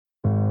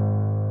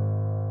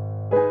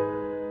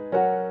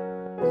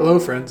Hello,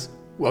 friends.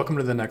 Welcome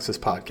to the Nexus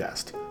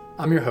Podcast.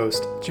 I'm your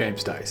host,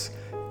 James Dice.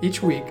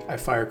 Each week, I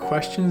fire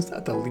questions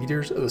at the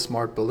leaders of the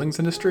smart buildings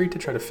industry to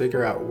try to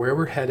figure out where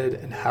we're headed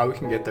and how we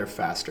can get there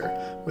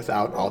faster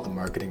without all the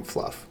marketing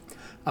fluff.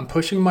 I'm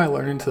pushing my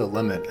learning to the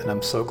limit, and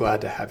I'm so glad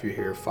to have you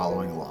here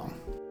following along.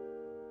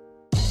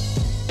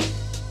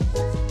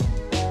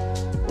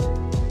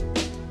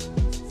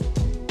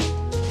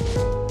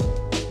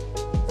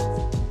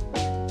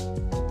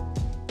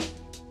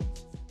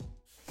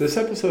 This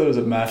episode is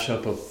a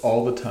mashup of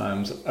all the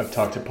times I've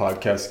talked to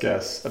podcast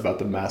guests about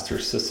the Master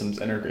Systems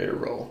Integrator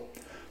role.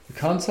 The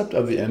concept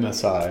of the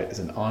MSI is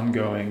an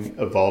ongoing,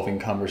 evolving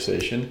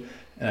conversation,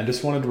 and I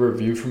just wanted to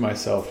review for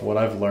myself what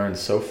I've learned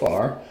so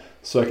far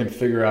so I can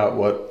figure out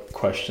what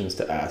questions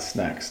to ask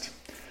next.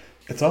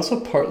 It's also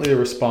partly a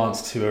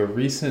response to a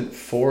recent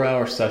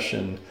 4-hour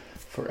session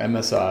for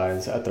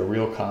MSIs at the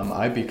Realcomm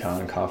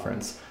IBCon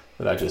conference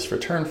that I just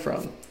returned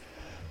from.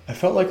 I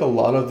felt like a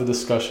lot of the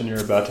discussion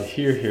you're about to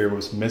hear here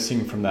was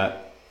missing from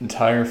that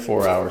entire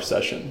 4-hour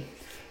session.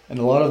 And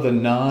a lot of the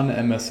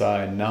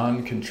non-MSI,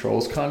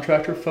 non-controls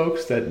contractor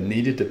folks that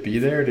needed to be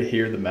there to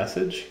hear the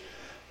message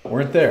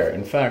weren't there.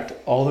 In fact,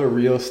 all the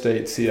real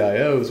estate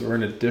CIOs were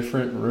in a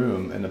different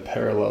room in a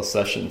parallel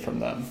session from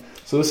them.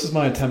 So this is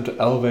my attempt to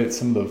elevate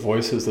some of the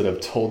voices that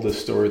have told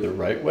this story the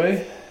right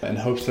way in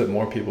hopes that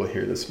more people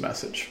hear this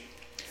message.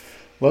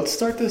 Let's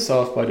start this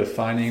off by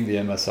defining the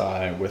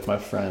MSI with my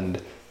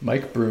friend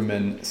Mike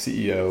Brewman,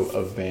 CEO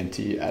of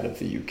Vanti out of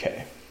the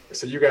UK.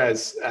 So you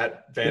guys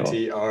at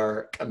Vanti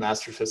are a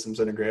Master Systems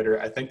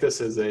Integrator. I think this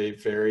is a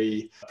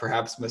very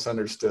perhaps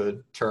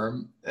misunderstood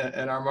term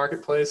in our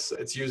marketplace.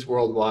 It's used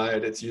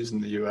worldwide. It's used in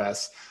the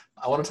US.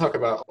 I want to talk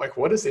about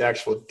what is the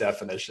actual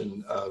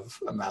definition of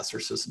a Master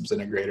Systems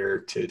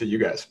Integrator to you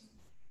guys?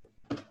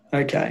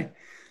 Okay.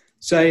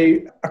 So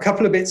a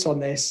couple of bits on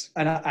this,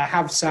 and I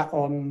have sat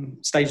on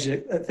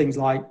stages at things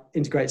like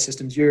Integrated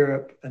Systems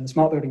Europe and the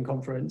Smart Building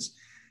Conference.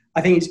 I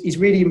think it's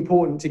really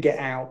important to get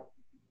out.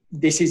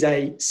 This is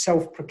a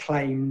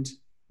self-proclaimed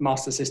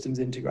Master Systems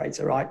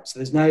Integrator, right? So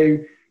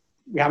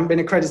we haven't been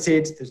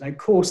accredited. There's no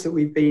course that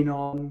we've been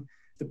on.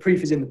 The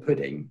proof is in the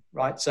pudding,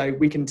 right? So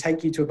we can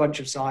take you to a bunch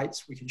of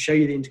sites. We can show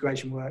you the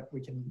integration work.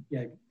 We can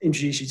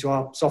introduce you to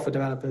our software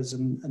developers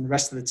and the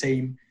rest of the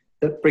team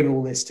that bring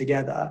all this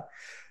together.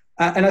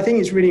 And I think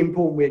it's really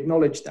important we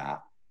acknowledge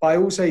that. But I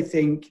also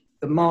think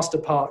the master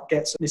part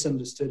gets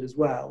misunderstood as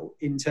well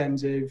in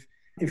terms of,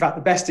 in fact,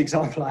 the best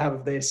example I have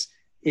of this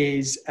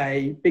is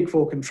a Big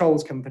Four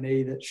controls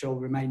company that shall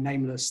remain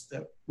nameless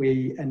that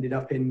we ended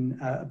up in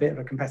a bit of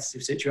a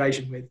competitive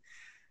situation with.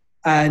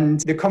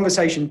 And the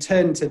conversation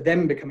turned to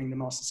them becoming the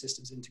Master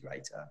Systems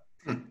Integrator.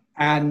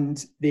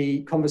 And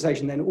the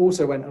conversation then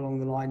also went along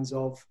the lines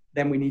of,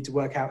 then we need to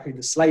work out who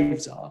the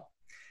slaves are.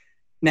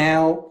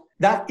 Now,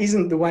 that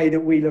isn't the way that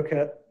we look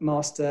at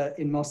Master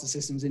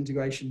Systems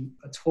Integration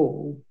at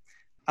all.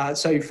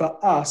 So for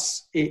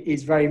us, it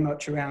is very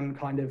much around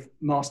kind of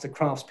master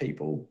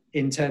craftspeople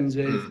in terms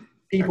of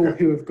people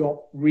who have got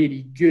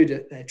really good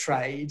at their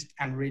trade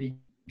and really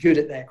good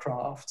at their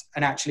craft.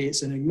 And actually,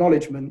 it's an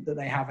acknowledgement that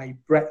they have a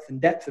breadth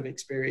and depth of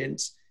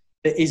experience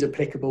that is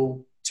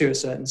applicable to a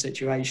certain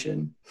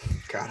situation.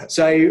 Got it.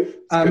 So it's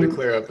good to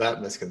clear up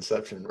that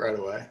misconception right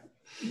away.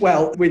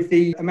 Well, with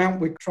the amount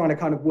we're trying to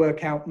kind of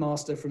work out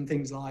master from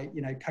things like,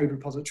 code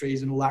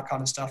repositories and all that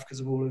kind of stuff because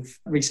of all of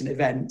recent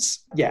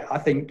events. Yeah, I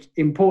think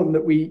important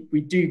that we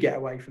do get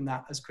away from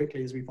that as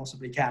quickly as we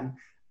possibly can.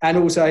 And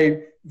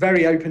also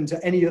very open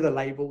to any other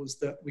labels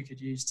that we could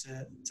use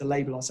to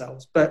label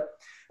ourselves. But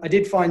I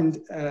did find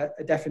a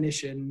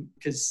definition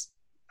because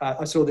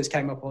I saw this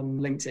came up on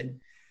LinkedIn.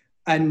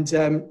 And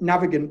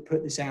Navigant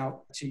put this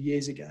out 2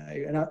 years ago.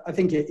 And I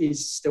think it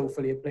is still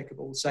fully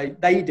applicable. So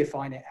they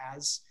define it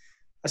as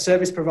a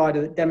service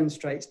provider that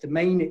demonstrates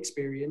domain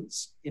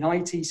experience in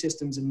IT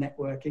systems and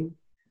networking,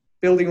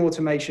 building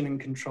automation and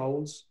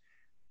controls,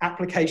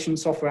 application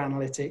software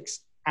analytics,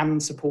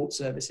 and support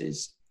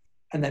services.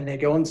 And then they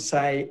go on to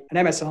say,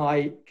 an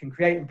MSI can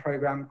create and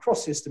program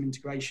cross-system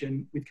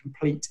integration with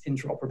complete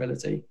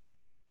interoperability.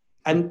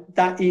 And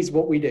that is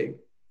what we do.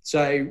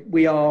 So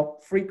we are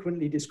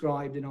frequently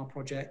described in our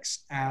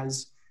projects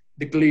as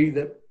the glue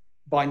that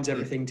binds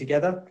everything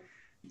together.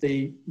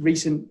 The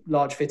recent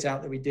large fit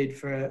out that we did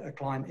for a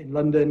client in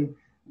London,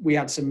 we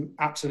had some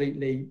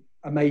absolutely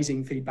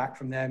amazing feedback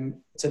from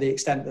them to the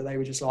extent that they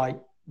were just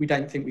like, we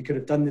don't think we could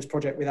have done this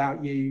project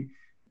without you.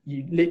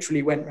 You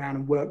literally went around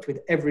and worked with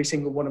every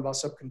single one of our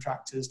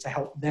subcontractors to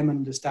help them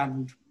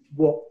understand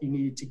what you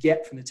needed to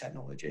get from the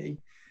technology.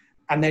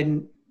 And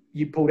then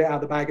you pulled it out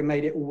of the bag and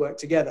made it all work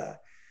together.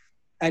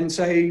 And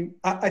so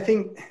I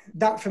think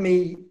that for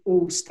me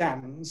all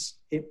stands.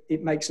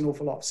 It makes an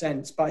awful lot of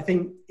sense. But I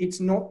think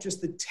it's not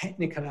just the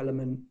technical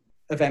element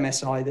of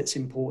MSI that's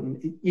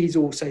important. It is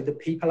also the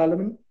people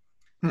element.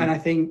 And I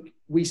think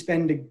we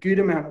spend a good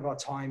amount of our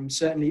time,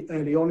 certainly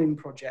early on in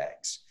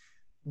projects,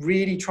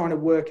 really trying to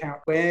work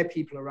out where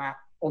people are at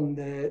on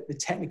the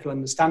technical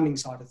understanding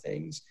side of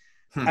things.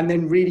 and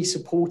then really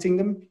supporting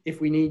them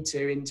if we need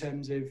to, in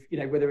terms of,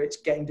 whether it's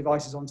getting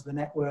devices onto the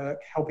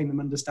network, helping them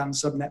understand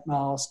subnet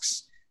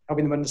masks,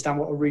 helping them understand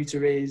what a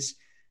router is,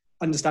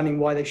 understanding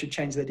why they should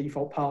change their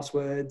default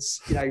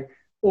passwords,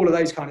 all of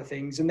those kind of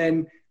things. And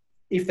then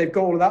if they've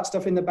got all of that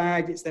stuff in the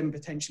bag, it's then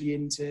potentially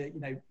into,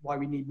 why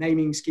we need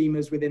naming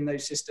schemas within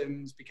those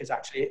systems, because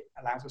actually it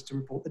allows us to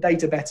report the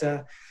data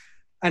better.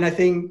 And I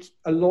think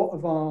a lot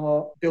of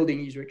our building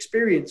user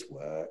experience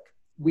work,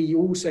 we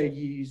also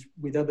use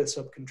with other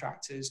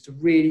subcontractors to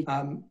really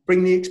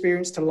bring the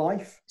experience to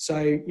life.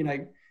 So,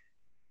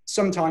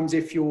 sometimes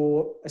if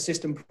you're a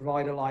system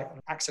provider like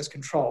access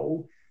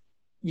control,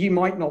 you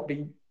might not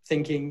be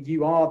thinking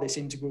you are this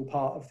integral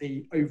part of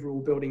the overall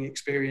building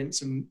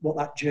experience and what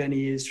that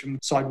journey is from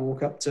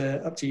sidewalk up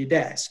to your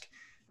desk.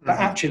 But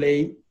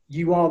actually,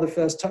 you are the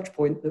first touch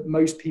point that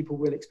most people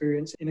will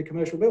experience in a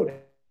commercial building.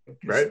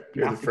 Right.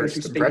 You have to go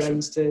through speed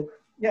lanes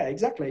yeah,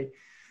 exactly.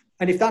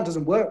 And if that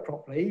doesn't work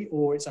properly,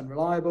 or it's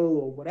unreliable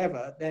or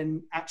whatever,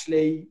 then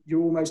actually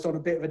you're almost on a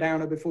bit of a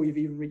downer before you've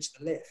even reached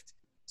the lift.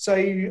 So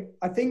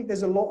I think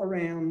there's a lot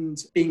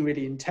around being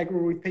really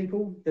integral with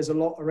people. There's a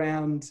lot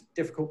around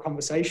difficult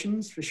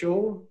conversations, for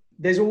sure.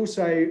 There's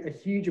also a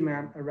huge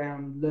amount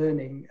around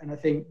learning. And I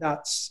think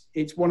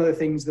it's one of the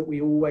things that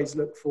we always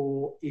look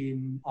for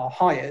in our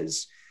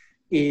hires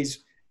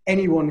is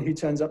anyone who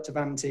turns up to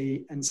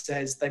Vanity and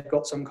says they've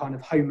got some kind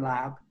of home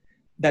lab,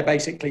 they're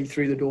basically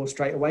through the door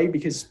straight away,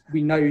 because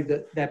we know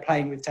that they're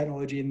playing with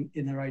technology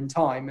in their own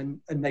time,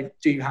 and they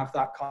do have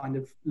that kind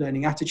of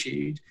learning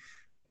attitude.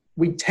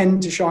 We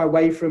tend to shy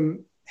away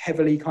from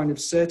heavily kind of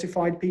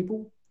certified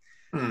people.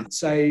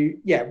 So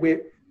yeah,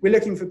 we're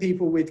looking for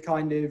people with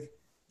kind of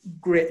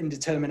grit and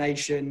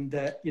determination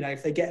that,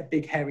 if they get a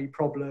big hairy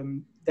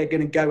problem, they're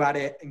going to go at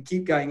it and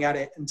keep going at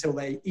it until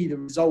they either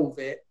resolve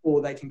it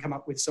or they can come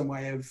up with some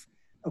way of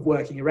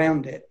working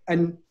around it.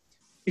 And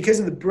because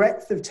of the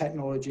breadth of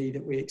technology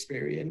that we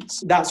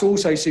experience, that's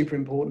also super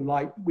important.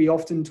 Like, we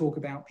often talk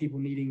about people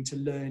needing to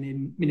learn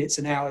in minutes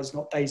and hours,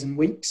 not days and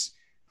weeks,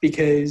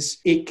 because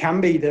it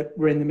can be that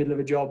we're in the middle of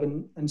a job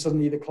and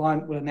suddenly the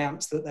client will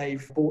announce that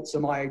they've bought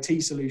some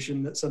IoT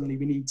solution that suddenly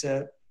we need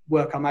to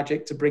work our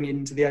magic to bring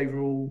into the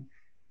overall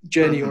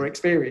journey or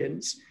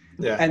experience.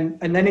 Yeah.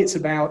 And then it's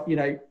about,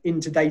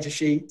 into data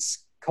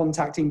sheets,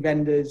 contacting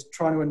vendors,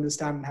 trying to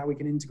understand how we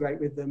can integrate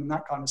with them and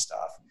that kind of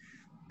stuff.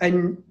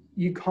 And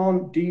you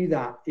can't do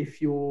that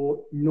if you're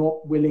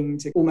not willing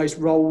to almost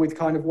roll with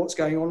kind of what's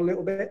going on a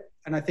little bit.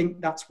 And I think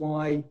that's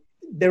why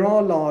there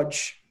are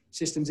large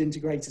systems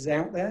integrators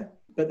out there,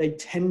 but they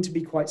tend to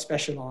be quite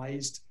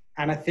specialized.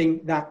 And I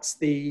think that's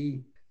the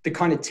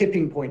kind of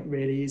tipping point,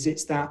 really, is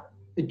it's that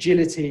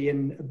agility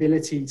and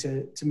ability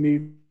to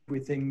move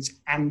with things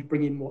and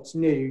bring in what's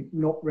new,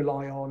 not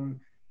rely on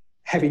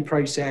heavy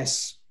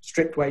process,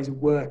 strict ways of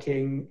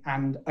working,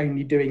 and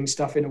only doing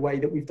stuff in a way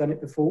that we've done it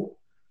before.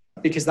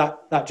 Because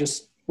that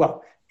just,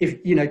 well,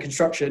 if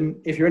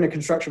construction, if you're in a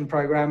construction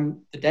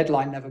program, the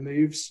deadline never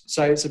moves.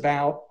 So it's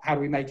about how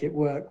do we make it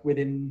work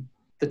within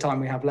the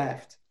time we have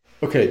left.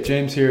 Okay,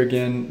 James here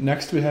again.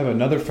 Next, we have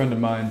another friend of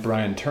mine,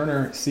 Brian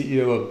Turner,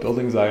 CEO of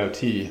Buildings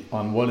IoT,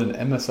 on what an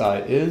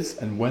MSI is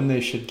and when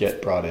they should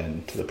get brought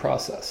into the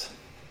process.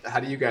 How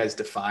do you guys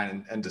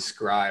define and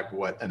describe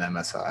what an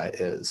MSI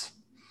is?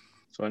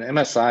 So an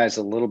MSI is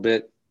a little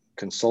bit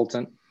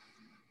consultant,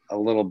 a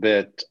little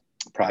bit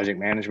project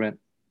management,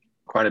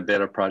 quite a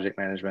bit of project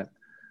management,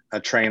 a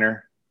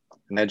trainer,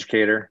 an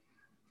educator,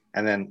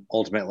 and then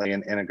ultimately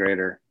an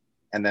integrator,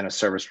 and then a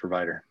service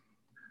provider.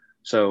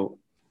 So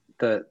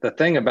the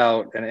thing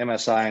about an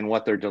MSI and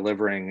what they're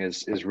delivering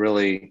is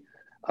really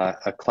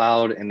a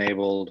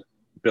cloud-enabled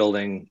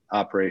building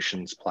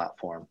operations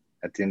platform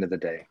at the end of the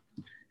day.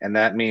 And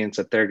that means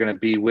that they're going to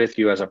be with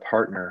you as a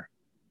partner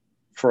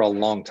for a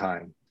long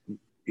time.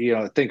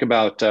 Think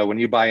about when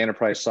you buy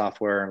enterprise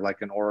software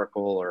like an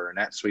Oracle or a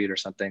NetSuite or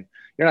something,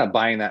 you're not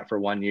buying that for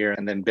 1 year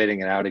and then bidding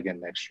it out again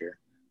next year,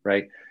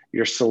 right?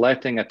 You're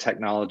selecting a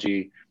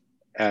technology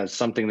as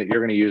something that you're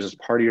going to use as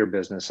part of your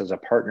business, as a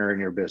partner in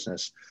your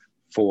business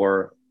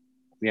for,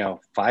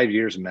 5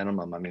 years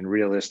minimum. I mean,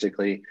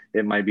 realistically,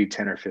 it might be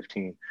 10 or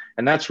 15.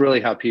 And that's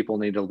really how people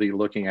need to be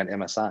looking at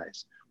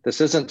MSIs. This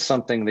isn't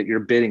something that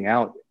you're bidding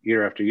out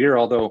year after year,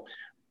 although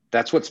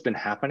that's what's been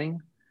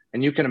happening.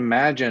 And you can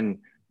imagine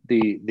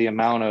the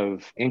amount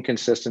of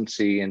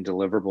inconsistency and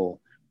deliverable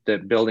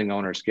that building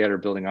owners get or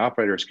building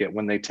operators get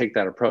when they take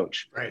that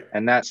approach. Right.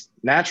 And that's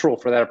natural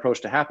for that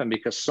approach to happen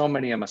because so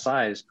many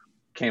MSIs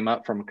came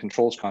up from a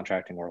controls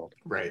contracting world.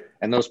 Right.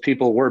 And those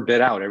people were bid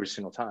out every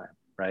single time,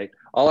 right?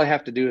 All I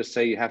have to do is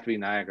say you have to be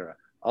Niagara.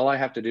 All I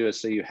have to do is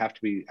say you have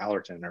to be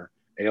Allerton or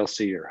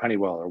ALC or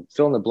Honeywell or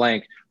fill in the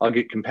blank. I'll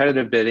get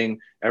competitive bidding.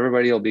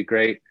 Everybody will be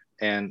great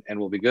and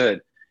we'll be good.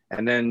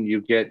 And then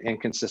you get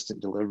inconsistent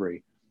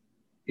delivery.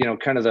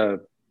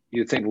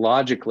 You think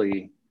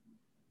logically,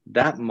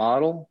 that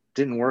model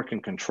didn't work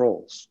in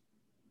controls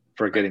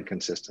for getting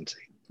consistency.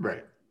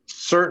 Right.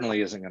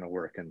 Certainly isn't going to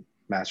work in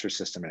master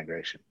system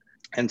integration.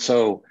 And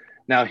so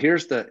now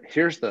here's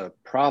the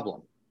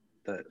problem,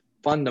 the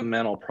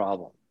fundamental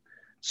problem.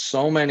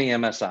 so many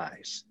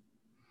MSIs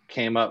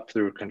came up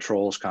through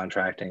controls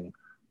contracting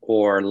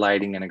or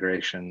lighting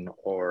integration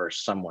or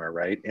somewhere,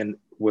 right? And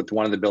with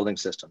one of the building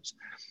systems.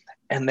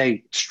 And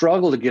they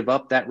struggle to give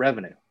up that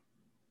revenue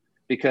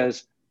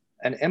because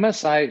an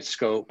MSI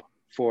scope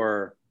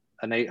for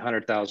an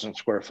 800,000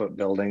 square foot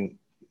building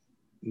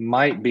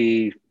might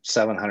be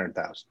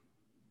 700,000,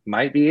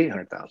 might be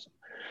 800,000,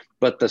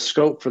 but the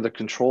scope for the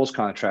controls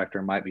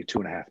contractor might be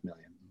 2.5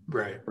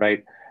 million.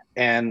 Right.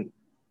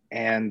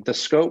 And the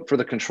scope for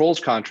the controls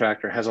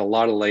contractor has a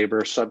lot of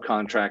labor,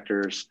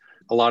 subcontractors,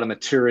 a lot of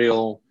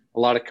material, a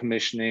lot of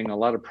commissioning, a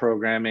lot of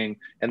programming,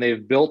 and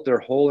they've built their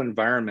whole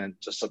environment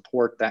to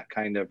support that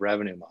kind of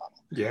revenue model.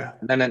 Yeah.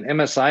 And then an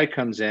MSI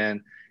comes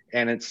in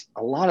and it's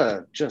a lot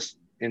of just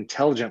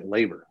intelligent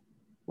labor,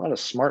 a lot of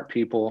smart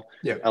people,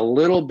 a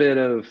little bit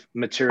of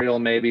material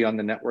maybe on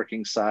the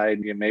networking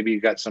side. Maybe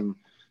you got some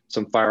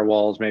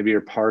firewalls, maybe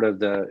you're part of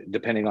the,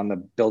 depending on the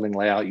building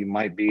layout, you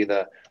might be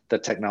the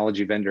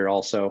technology vendor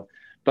also.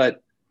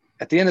 But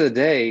at the end of the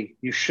day,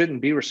 you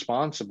shouldn't be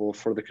responsible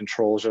for the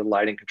controls or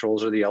lighting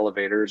controls or the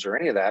elevators or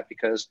any of that,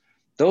 because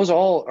those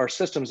all are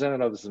systems in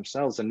and of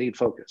themselves and need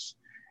focus.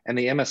 And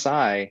the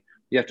MSI,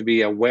 you have to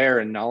be aware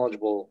and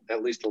knowledgeable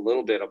at least a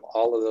little bit of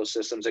all of those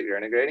systems that you're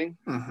integrating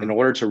in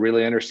order to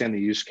really understand the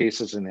use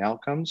cases and the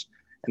outcomes.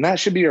 And that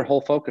should be your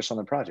whole focus on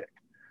the project.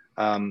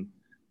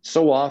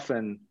 So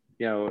often,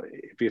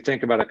 if you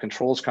think about a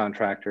controls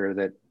contractor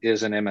that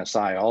is an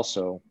MSI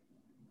also,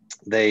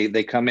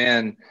 they come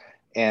in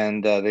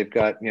and they've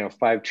got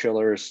 5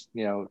 chillers,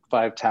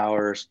 5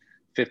 towers,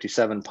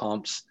 57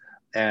 pumps,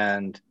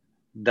 and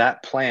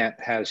that plant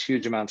has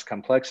huge amounts of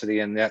complexity,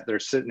 and that they're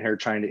sitting here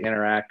trying to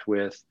interact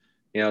with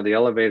the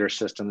elevator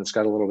system that's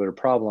got a little bit of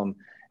problem,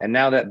 and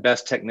now that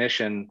best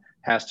technician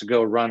has to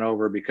go run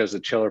over because the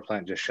chiller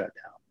plant just shut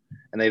down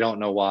and they don't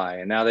know why,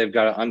 and now they've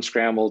got to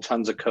unscramble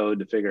tons of code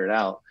to figure it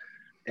out.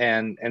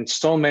 And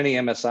so many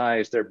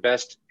MSIs, their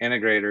best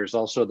integrator is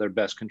also their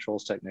best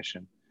controls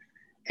technician.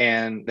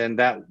 And then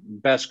that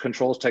best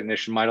controls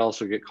technician might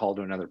also get called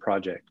to another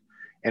project.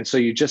 And so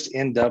you just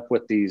end up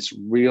with these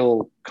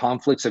real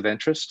conflicts of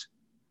interest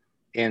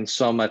in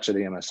so much of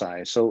the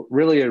MSI. So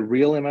really a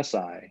real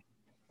MSI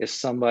is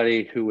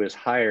somebody who is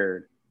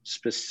hired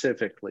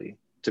specifically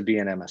to be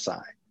an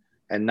MSI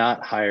and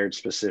not hired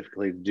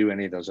specifically to do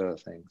any of those other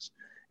things.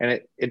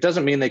 And it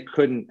doesn't mean they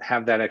couldn't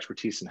have that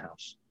expertise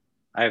in-house.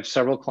 I have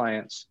several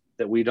clients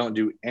that we don't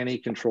do any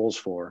controls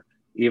for,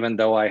 even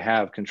though I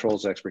have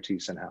controls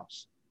expertise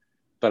in-house.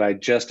 But I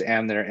just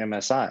am their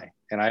MSI.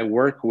 And I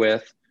work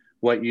with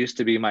what used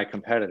to be my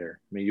competitor.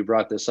 I mean, you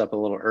brought this up a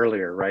little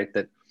earlier, right?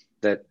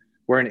 That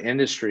we're an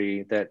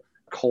industry that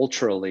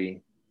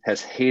culturally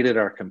has hated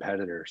our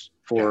competitors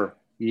for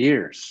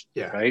years,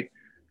 right?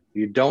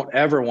 You don't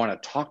ever want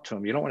to talk to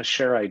them. You don't want to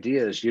share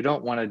ideas. You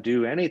don't want to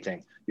do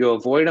anything. You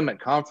avoid them at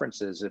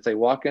conferences. If they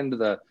walk into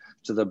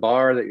the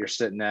bar that you're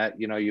sitting at,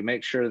 you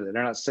make sure that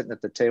they're not sitting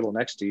at the table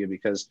next to you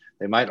because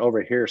they might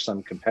overhear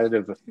some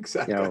competitive,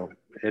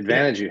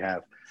 advantage you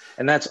have.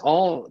 And that's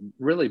all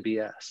really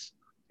BS.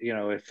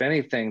 If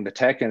anything, the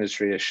tech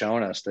industry has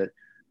shown us that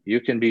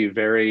you can be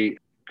very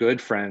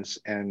good friends.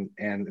 And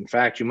in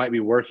fact, you might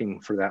be working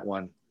for that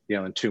one,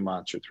 in 2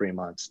 months or 3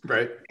 months.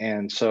 Right.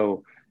 And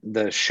so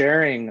the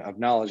sharing of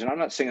knowledge, and I'm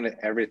not saying that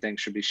everything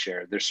should be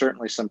shared. There's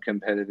certainly some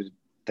competitive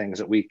things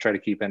that we try to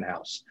keep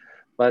in-house.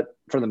 But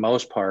for the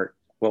most part,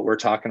 what we're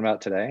talking about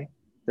today,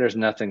 there's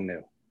nothing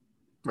new.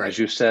 Right. As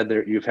you said,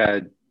 you've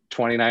had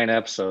 29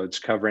 episodes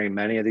covering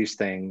many of these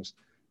things,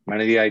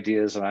 many of the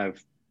ideas that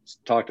I've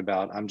talked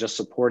about. I'm just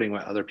supporting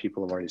what other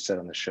people have already said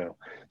on the show.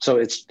 So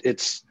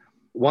it's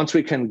once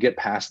we can get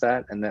past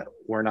that and that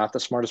we're not the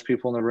smartest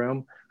people in the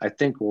room, I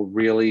think we'll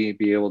really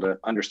be able to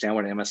understand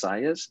what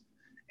MSI is.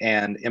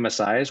 And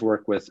MSIs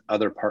work with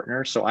other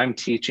partners. So I'm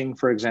teaching,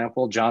 for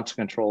example, Johnson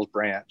Controls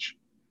branch,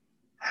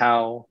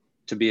 how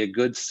to be a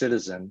good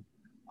citizen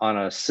on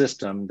a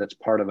system that's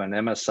part of an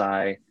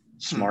MSI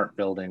smart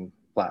building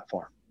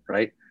platform,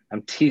 right?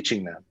 I'm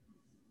teaching them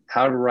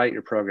how to write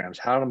your programs,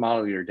 how to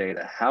model your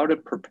data, how to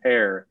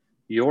prepare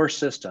your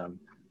system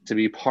to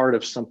be part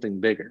of something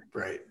bigger,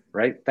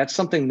 right? That's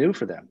something new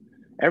for them.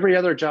 Every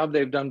other job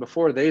they've done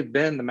before, they've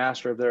been the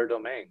master of their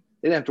domain.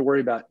 They didn't have to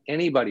worry about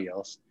anybody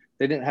else.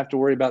 They didn't have to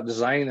worry about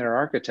designing their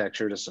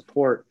architecture to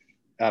support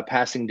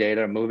passing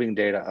data, moving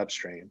data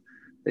upstream.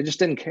 They just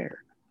didn't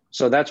care.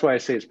 So that's why I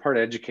say it's part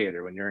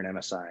educator when you're an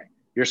MSI.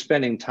 You're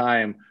spending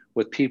time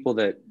with people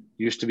that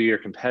used to be your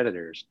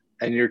competitors,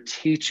 and you're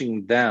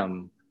teaching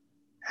them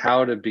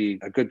how to be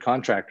a good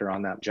contractor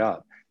on that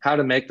job, how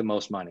to make the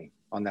most money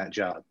on that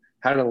job,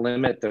 how to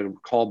limit the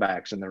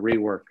callbacks and the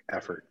rework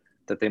effort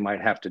that they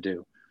might have to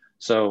do.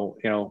 So,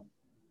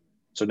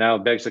 so now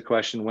it begs the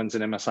question, when's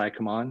an MSI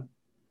come on?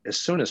 As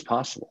soon as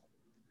possible.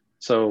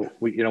 So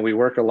we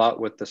work a lot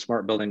with the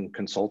smart building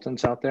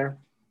consultants out there.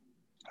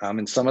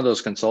 And some of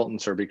those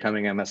consultants are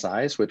becoming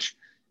MSIs, which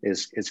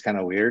is kind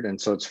of weird. And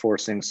so it's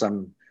forcing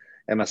some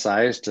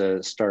MSIs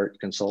to start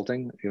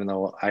consulting, even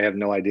though I have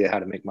no idea how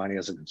to make money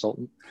as a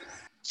consultant.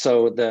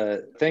 So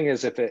the thing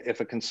is, if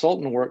a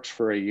consultant works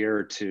for a year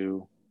or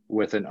two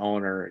with an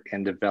owner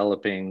in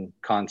developing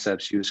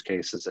concepts, use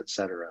cases, et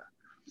cetera,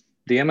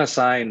 the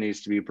MSI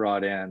needs to be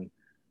brought in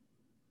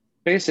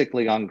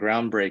basically on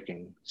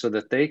groundbreaking so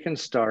that they can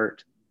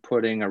start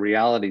putting a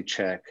reality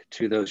check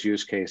to those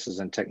use cases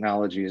and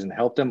technologies and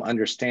help them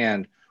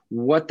understand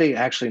what they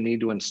actually need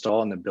to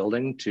install in the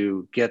building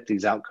to get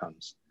these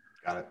outcomes.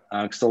 Got it.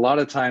 Because a lot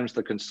of times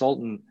the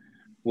consultant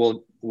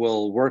will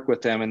work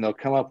with them and they'll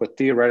come up with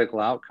theoretical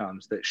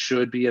outcomes that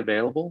should be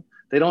available.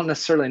 They don't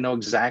necessarily know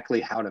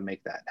exactly how to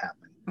make that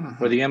happen,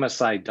 where the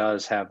MSI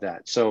does have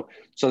that. So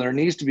there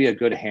needs to be a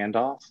good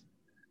handoff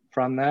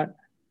from that.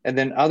 And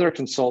then other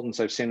consultants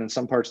I've seen in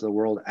some parts of the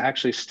world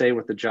actually stay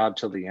with the job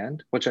till the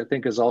end, which I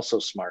think is also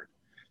smart.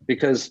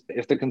 Because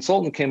if the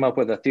consultant came up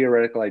with a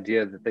theoretical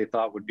idea that they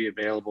thought would be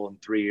available in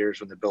 3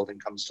 years when the building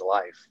comes to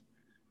life,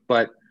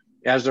 but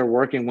as they're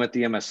working with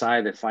the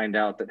MSI, they find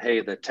out that, hey,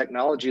 the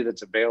technology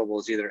that's available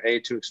is either A,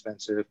 too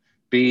expensive,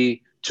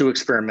 B, too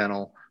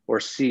experimental,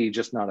 or C,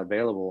 just not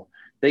available,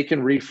 they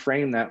can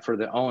reframe that for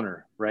the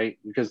owner, right?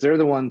 Because they're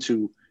the ones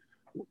who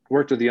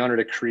worked with the owner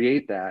to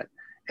create that.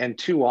 And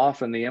too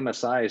often the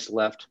MSI is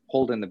left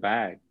holding the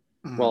bag.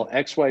 Well,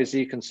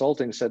 XYZ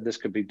Consulting said this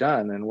could be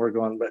done. And we're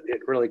going, but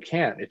it really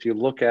can't. If you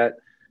look at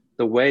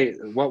the way,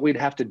 what we'd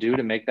have to do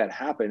to make that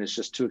happen is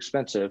just too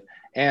expensive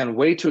and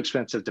way too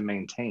expensive to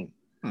maintain.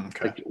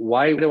 Okay. Like,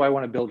 why do I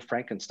want to build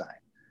Frankenstein?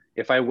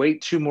 If I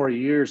wait 2 more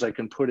years, I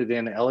can put it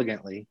in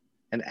elegantly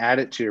and add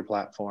it to your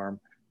platform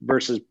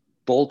versus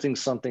bolting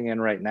something in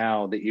right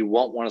now that you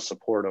won't want to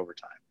support over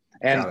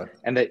time.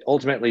 And that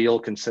ultimately you'll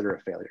consider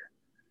a failure.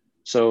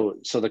 So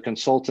the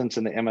consultants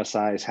and the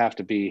MSIs have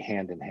to be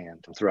hand in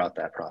hand throughout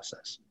that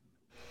process.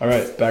 All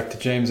right, back to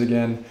James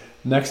again.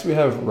 Next, we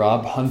have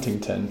Rob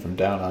Huntington from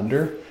Down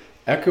Under,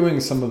 echoing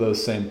some of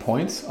those same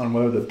points on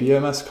whether the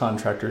BMS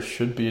contractors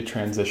should be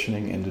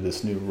transitioning into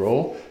this new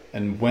role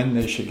and when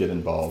they should get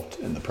involved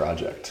in the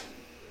project.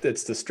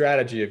 It's the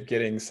strategy of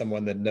getting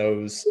someone that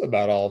knows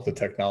about all of the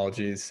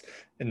technologies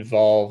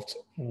involved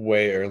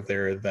way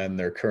earlier than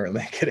they're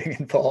currently getting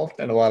involved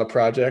in a lot of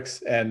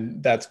projects.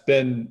 And that's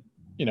been,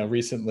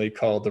 recently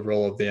called the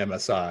role of the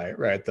MSI,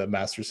 right? The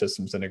Master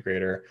Systems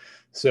Integrator.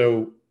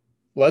 So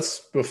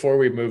before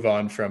we move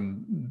on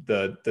from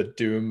the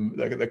doom,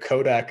 the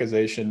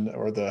Kodakization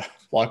or the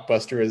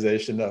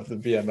blockbusterization of the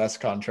BMS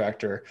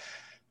contractor,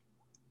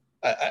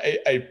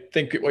 I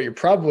think what you're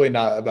probably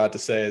not about to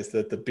say is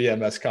that the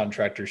BMS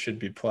contractor should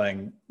be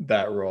playing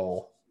that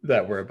role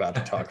that we're about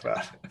to talk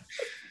about.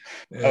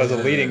 That was a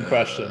leading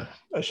question.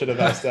 I should have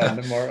asked that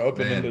in a more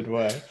open-ended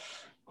way.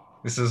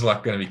 This is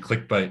like going to be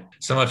clickbait.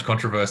 So much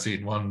controversy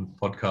in one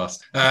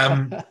podcast.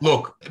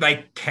 Look,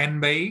 they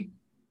can be.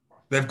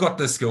 They've got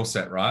the skill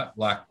set, right?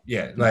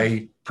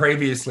 They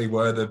previously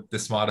were the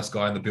smartest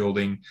guy in the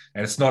building,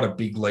 and it's not a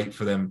big leap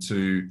for them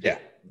to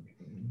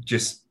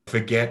just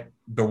forget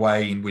the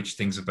way in which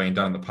things have been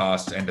done in the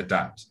past and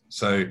adapt.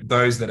 So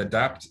those that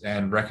adapt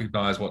and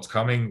recognize what's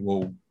coming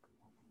will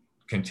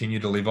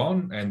continue to live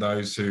on, and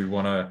those who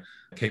want to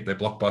keep their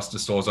Blockbuster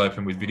stores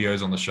open with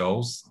videos on the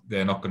shelves,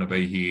 they're not going to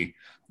be here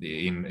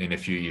in a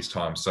few years'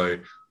 time. So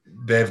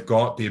they've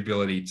got the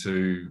ability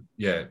to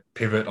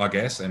pivot, I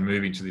guess, and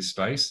move into this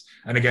space.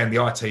 And again,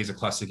 the IT is a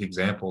classic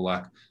example,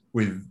 like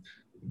with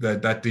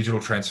that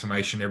digital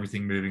transformation,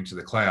 everything moving to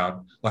the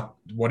cloud. Like,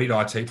 what did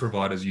IT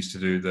providers used to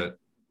do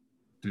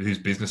whose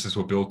businesses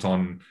were built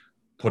on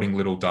putting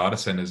little data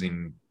centers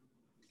in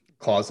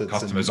closets,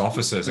 customers'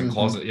 offices and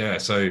closets? Yeah.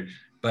 So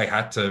they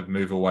had to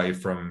move away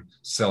from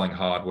selling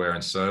hardware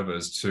and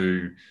servers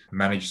to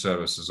managed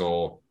services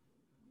or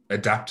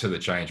adapt to the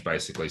change,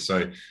 basically.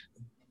 So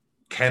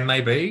can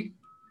they be?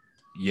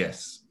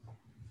 Yes.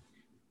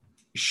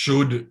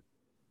 Should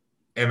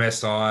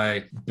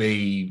MSI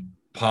be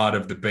part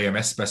of the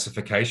BMS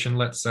specification,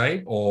 let's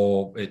say,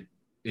 or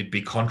it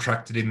be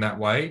contracted in that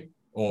way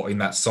or in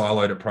that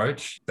siloed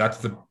approach? That's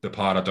the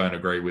part I don't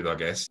agree with, I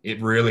guess.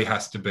 It really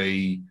has to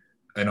be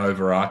an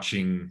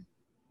overarching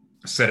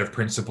set of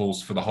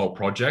principles for the whole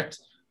project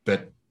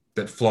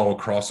that flow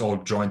across or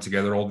join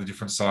together all the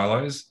different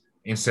silos,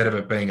 instead of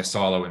it being a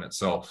silo in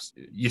itself.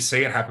 You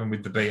see it happen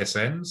with the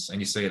BSNs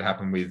and you see it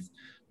happen with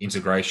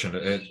integration.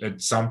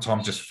 It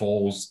sometimes just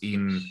falls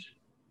in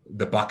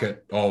the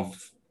bucket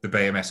of the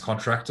BMS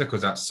contractor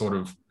because that's sort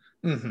of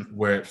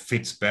where it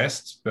fits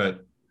best.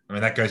 But I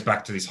mean, that goes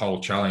back to this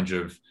whole challenge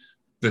of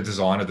the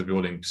design of the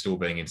building still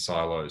being in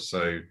silos.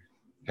 So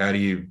how do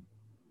you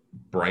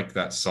break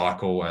that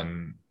cycle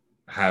and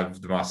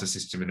have the Master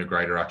System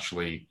Integrator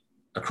actually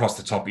across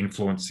the top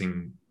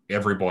influencing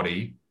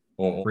everybody,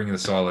 or bringing the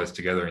silos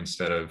together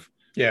instead of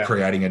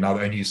creating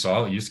a new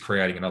silo? You're just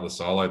creating another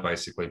silo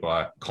basically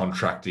by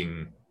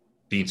contracting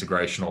the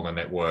integration on the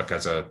network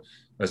as a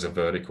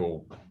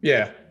vertical.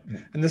 Yeah.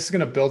 And this is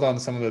going to build on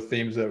some of the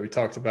themes that I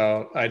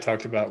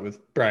talked about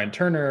with Brian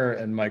Turner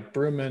and Mike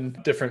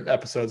Bruman, different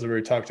episodes where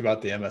we talked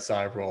about the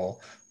MSI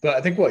role. But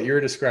I think what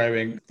you're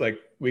describing, like,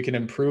 we can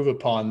improve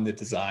upon the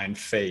design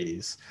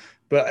phase,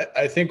 But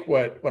I think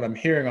what I'm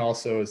hearing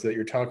also is that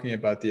you're talking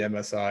about the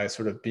MSI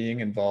sort of being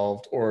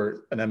involved,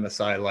 or an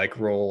MSI-like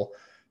role,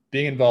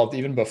 being involved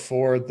even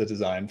before the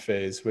design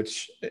phase,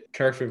 which,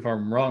 correct me if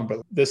I'm wrong,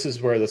 but this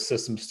is where the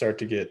systems start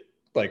to get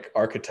like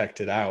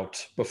architected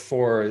out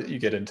before you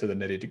get into the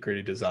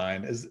nitty-gritty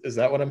design. Is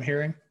that what I'm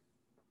hearing?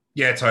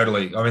 Yeah,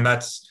 totally. I mean,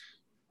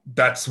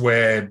 that's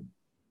where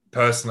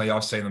personally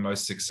I've seen the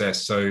most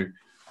success. So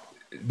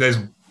there's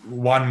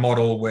one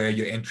model where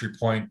your entry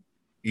point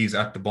is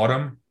at the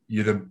bottom.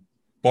 You're the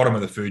bottom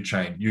of the food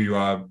chain. You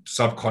are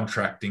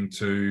subcontracting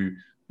to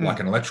like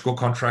an electrical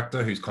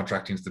contractor who's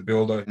contracting to the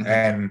builder.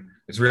 And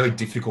it's really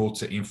difficult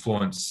to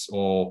influence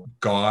or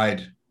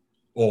guide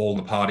all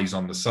the parties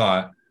on the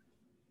site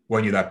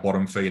when you're that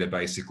bottom feeder.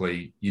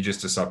 Basically, you're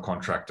just a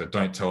subcontractor.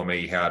 Don't tell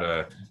me how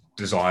to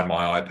design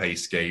my IP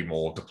scheme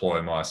or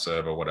deploy my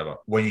server, whatever.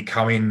 When you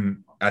come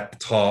in at the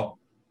top,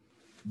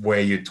 where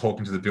you're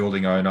talking to the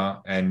building owner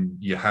and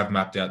you have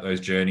mapped out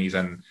those journeys,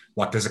 and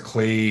like there's a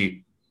clear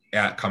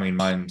outcome in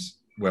mind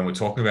when we're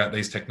talking about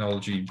these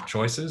technology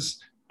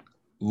choices,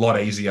 a lot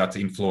easier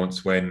to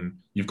influence when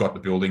you've got the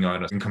building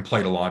owner in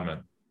complete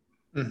alignment.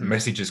 The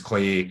message is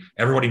clear.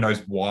 Everybody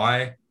knows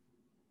why.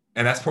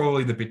 And that's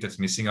probably the bit that's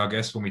missing, I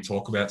guess, when we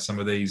talk about some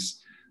of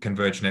these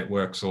converged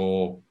networks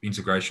or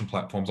integration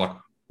platforms. Like,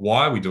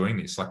 why are we doing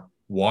this? Like,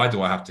 why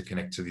do I have to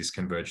connect to this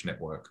converged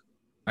network?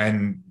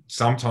 And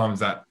sometimes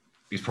that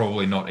is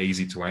probably not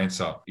easy to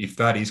answer. If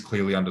that is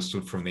clearly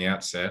understood from the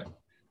outset,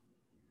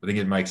 I think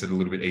it makes it a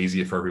little bit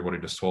easier for everybody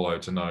to swallow,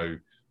 to know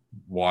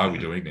why are we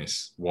doing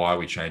this? Why are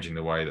we changing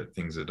the way that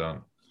things are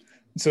done?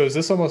 So is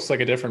this almost like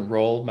a different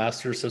role,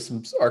 Master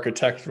Systems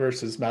Architect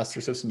versus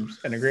Master Systems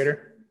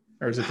Integrator?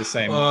 Or is it the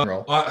same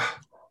role?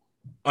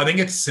 I think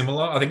it's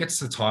similar. I think it's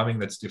the timing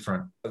that's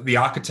different. The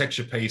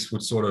architecture piece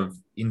would sort of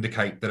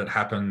indicate that it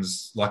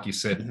happens, like you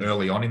said,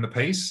 early on in the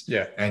piece.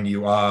 Yeah. And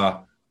you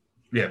are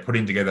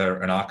putting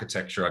together an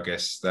architecture, I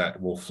guess, that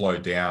will flow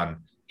down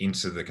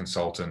into the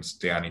consultants,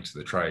 down into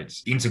the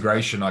trades.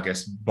 Integration, I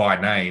guess, by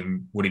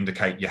name would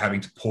indicate you're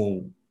having to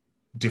pull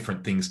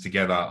different things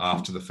together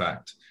after the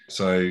fact.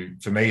 So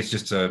for me, it's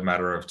just a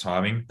matter of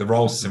timing. The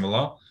role's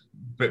similar,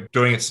 but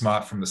doing it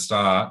smart from the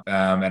start,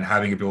 and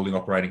having a building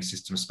operating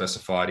system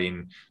specified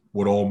in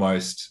would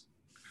almost,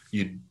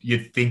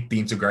 you'd think the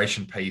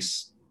integration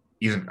piece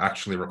isn't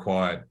actually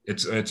required.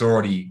 It's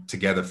already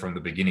together from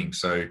the beginning.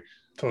 So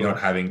You're not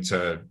having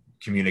to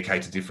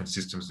communicate to different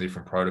systems,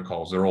 different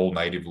protocols. They're all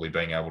natively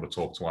being able to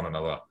talk to one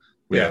another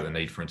without the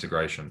need for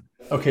integration.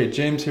 Okay,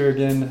 James here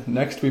again.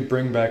 Next, we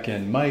bring back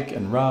in Mike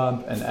and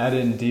Rob and add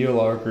in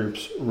DLR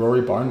Group's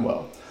Rory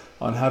Barnwell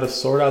on how to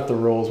sort out the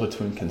roles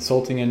between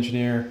consulting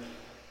engineer,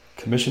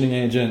 commissioning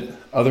agent,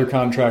 other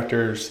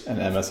contractors, and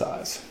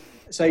MSIs.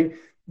 So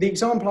the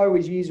example I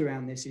always use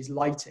around this is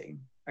lighting.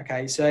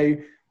 Okay, so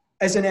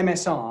as an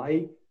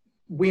MSI,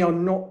 we are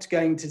not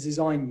going to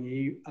design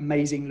you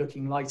amazing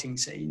looking lighting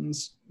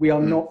scenes. We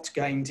are not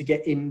going to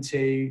get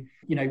into,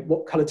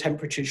 what color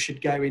temperatures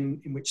should go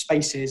in which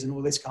spaces and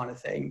all this kind of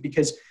thing,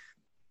 because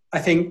I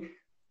think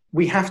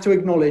we have to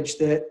acknowledge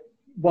that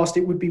whilst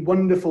it would be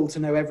wonderful to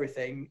know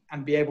everything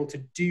and be able to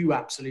do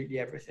absolutely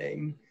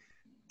everything,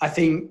 I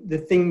think the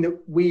thing that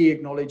we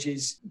acknowledge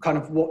is kind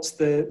of what's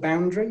the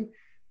boundary.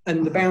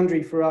 And the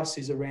boundary for us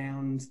is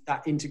around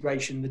that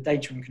integration, the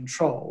data and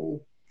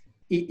control.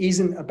 It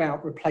isn't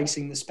about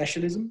replacing the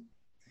specialism.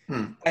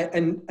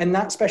 And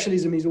that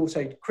specialism is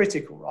also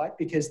critical, right?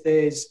 Because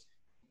there's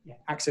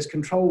access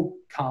control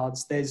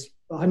cards, there's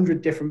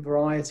 100 different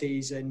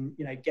varieties, and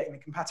getting the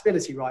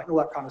compatibility right and all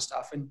that kind of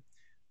stuff. And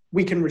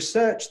we can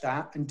research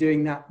that, and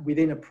doing that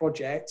within a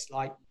project,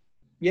 like,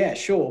 yeah,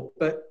 sure.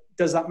 But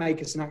does that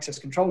make us an access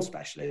control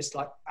specialist?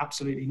 Like,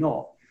 absolutely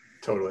not.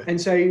 Totally. And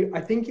so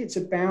I think it's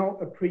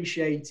about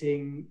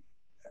appreciating,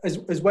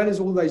 as well as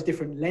all those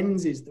different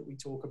lenses that we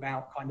talk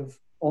about kind of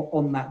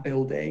on that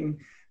building,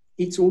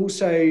 it's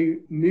also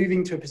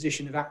moving to a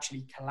position of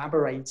actually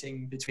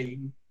collaborating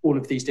between all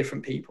of these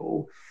different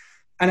people.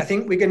 And I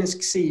think we're going to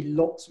see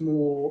lots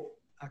more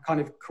kind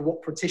of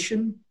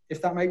cooperation,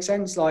 if that makes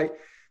sense. Like,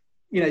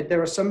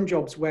 there are some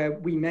jobs where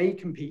we may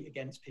compete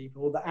against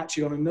people that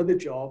actually on another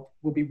job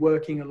will be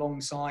working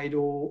alongside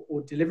or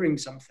delivering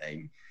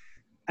something.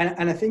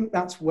 And I think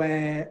that's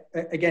where,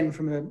 again,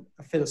 from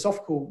a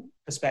philosophical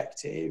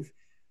perspective,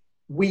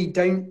 we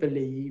don't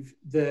believe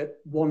that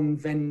one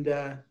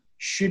vendor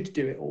should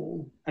do it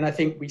all. And I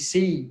think we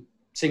see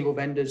single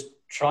vendors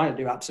try to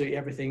do absolutely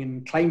everything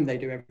and claim they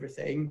do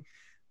everything.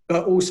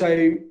 But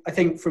also, I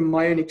think from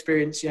my own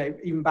experience,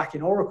 even back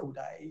in Oracle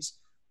days,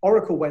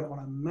 Oracle went on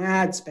a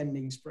mad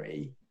spending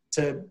spree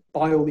to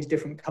buy all these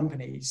different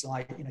companies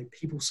like,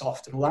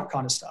 PeopleSoft and all that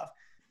kind of stuff.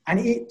 And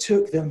it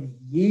took them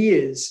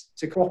years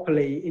to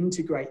properly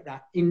integrate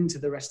that into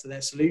the rest of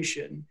their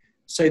solution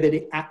so that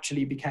it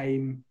actually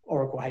became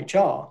Oracle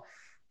HR.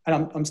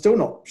 And I'm still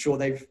not sure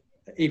they've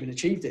even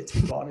achieved it,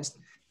 to be honest.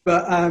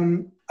 But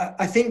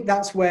I think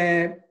that's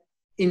where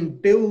in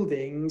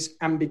buildings,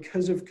 and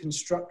because of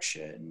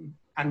construction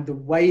and the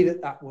way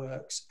that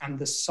works and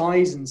the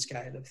size and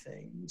scale of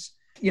things,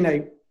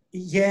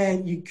 Yeah,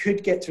 you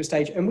could get to a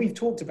stage, and we've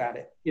talked about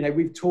it.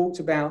 We've talked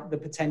about the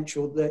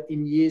potential that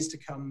in years to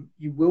come,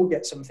 you will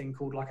get something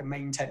called like a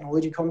main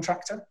technology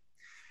contractor.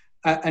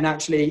 And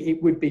actually,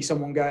 it would be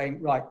someone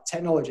going, right,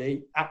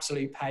 technology,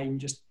 absolute pain,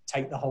 just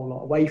take the whole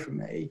lot away from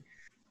me.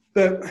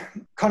 But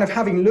kind of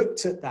having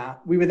looked at that,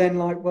 we were then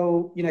like,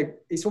 well,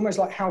 it's almost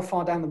like how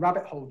far down the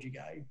rabbit hole do you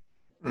go?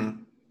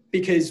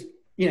 Because,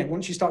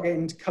 once you start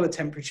getting into color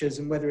temperatures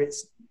and whether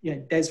it's,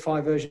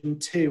 DES5 version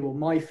 2 or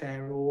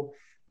MyFair or,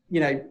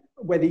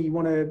 whether you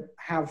want to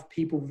have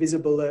people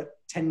visible at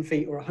 10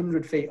 feet or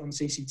 100 feet on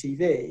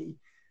CCTV,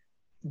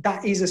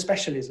 that is a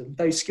specialism.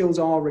 Those skills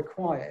are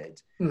required.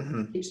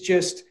 It's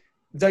just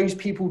those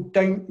people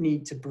don't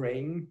need to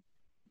bring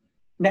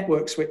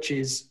network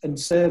switches and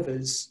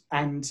servers.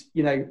 And,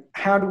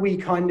 how do we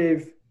kind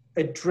of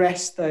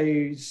address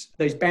those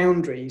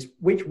boundaries,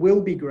 which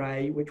will be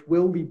gray, which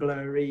will be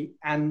blurry.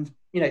 And,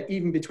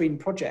 even between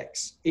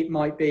projects, it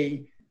might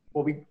be,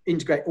 well, we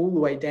integrate all the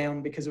way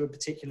down because of a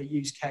particular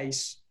use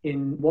case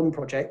in one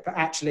project, but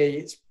actually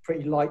it's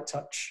pretty light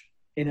touch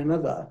in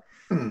another.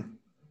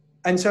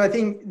 And so I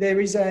think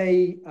there's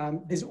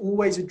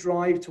always a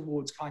drive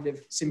towards kind of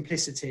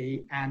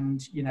simplicity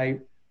and,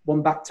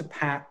 one back to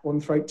pat, one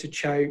throat to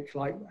choke,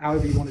 like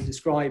however you want to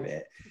describe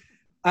it.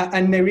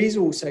 And there is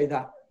also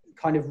that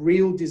kind of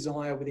real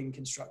desire within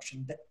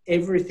construction that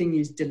everything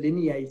is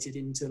delineated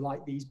into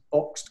like these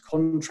boxed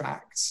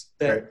contracts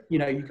that,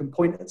 you can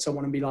point at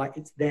someone and be like,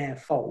 it's their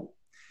fault.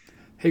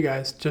 Hey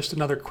guys, just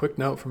another quick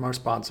note from our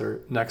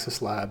sponsor, Nexus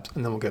Labs,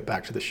 and then we'll get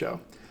back to the show.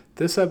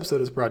 This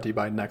episode is brought to you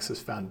by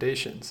Nexus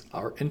Foundations,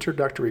 our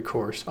introductory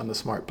course on the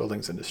smart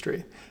buildings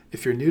industry.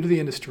 If you're new to the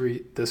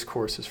industry, this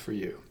course is for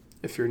you.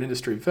 If you're an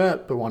industry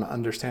vet but want to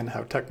understand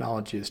how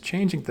technology is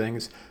changing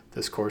things,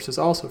 this course is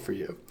also for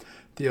you.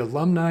 The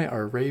alumni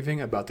are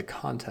raving about the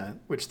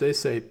content, which they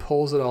say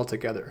pulls it all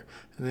together,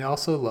 and they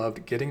also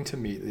loved getting to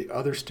meet the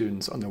other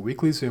students on the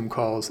weekly Zoom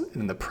calls and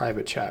in the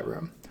private chat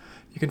room.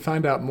 You can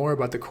find out more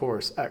about the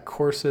course at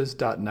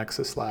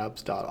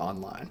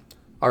courses.nexuslabs.online.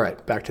 All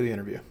right, back to the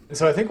interview.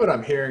 So I think what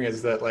I'm hearing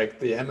is that like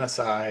the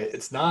MSI,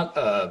 it's not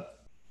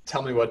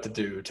tell me what to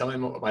do, tell me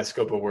what my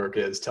scope of work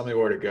is, tell me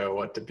where to go,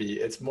 what to be.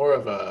 It's more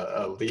of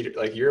a leader,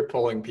 like you're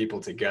pulling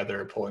people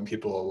together, pulling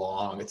people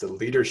along. It's a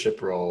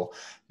leadership role.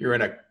 You're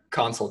in a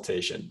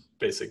consultation,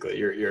 basically.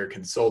 You're a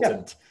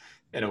consultant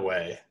in a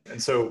way.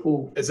 And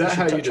so is that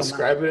how you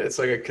describe it? It's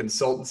like a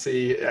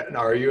consultancy.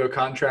 Are you a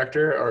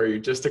contractor or are you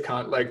just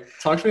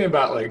talk to me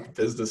about like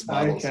business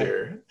models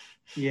here.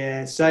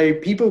 Yeah. So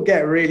people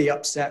get really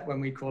upset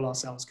when we call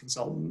ourselves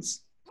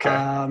consultants,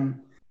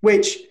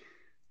 which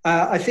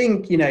I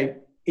think,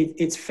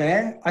 it's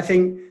fair. I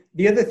think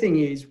the other thing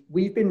is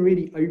we've been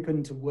really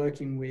open to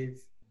working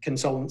with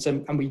consultants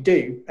and we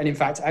do. And in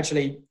fact,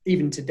 actually,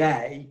 even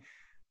today,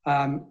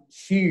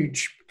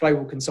 huge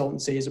global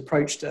consultancy has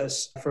approached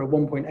us for a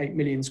 1.8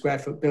 million square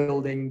foot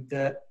building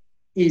that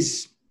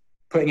is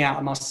putting out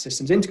a Master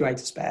Systems Integrator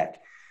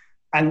spec.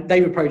 And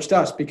they've approached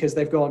us because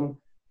they've gone,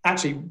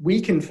 actually,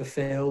 we can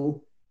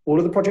fulfill all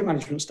of the project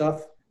management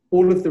stuff,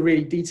 all of the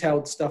really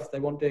detailed stuff they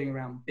want doing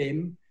around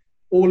BIM,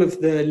 all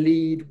of the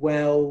LEED,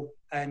 WELL,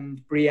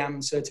 and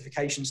BREEAM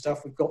certification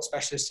stuff. We've got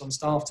specialists on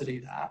staff to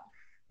do that.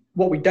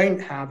 What we don't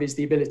have is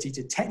the ability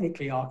to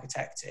technically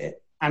architect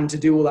it and to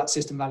do all that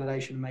system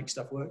validation and make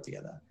stuff work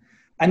together.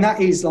 And that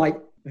is like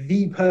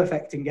the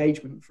perfect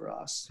engagement for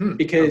us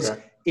because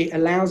it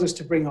allows us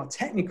to bring our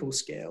technical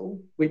skill,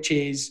 which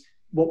is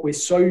what we're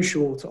so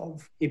short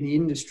of in the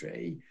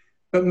industry,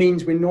 but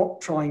means we're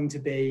not trying to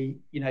be,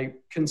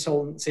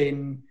 consultants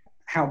in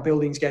how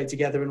buildings go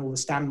together and all the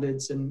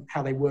standards and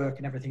how they work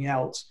and everything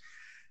else.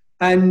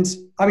 And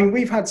I mean,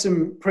 we've had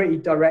some pretty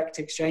direct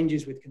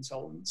exchanges with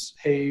consultants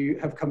who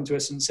have come to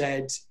us and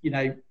said,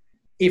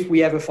 if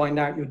we ever find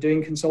out you're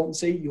doing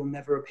consultancy, you'll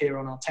never appear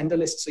on our tender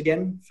lists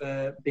again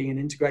for being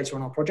an integrator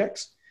on our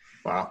projects.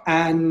 Wow.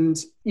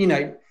 And,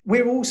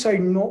 we're also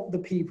not the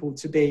people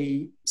to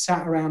be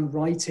sat around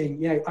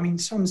writing,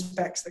 some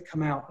specs that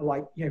come out are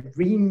like,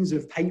 reams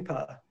of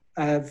paper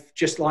of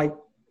just like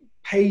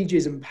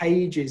pages and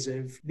pages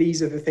of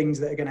these are the things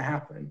that are going to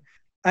happen.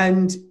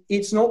 And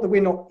it's not that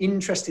we're not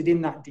interested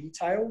in that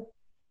detail.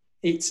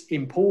 It's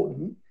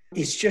important.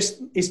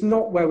 It's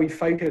not where we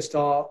focused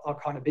our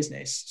kind of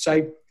business.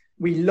 So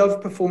we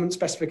love performance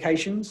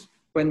specifications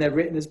when they're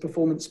written as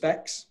performance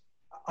specs.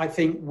 I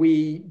think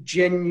we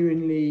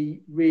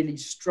genuinely really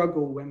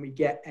struggle when we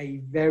get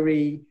a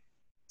very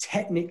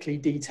technically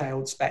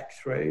detailed spec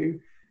through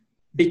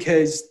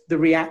because the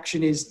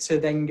reaction is to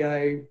then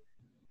go,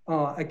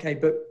 oh, okay,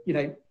 but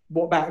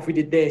what about if we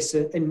did this?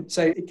 And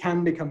so it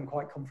can become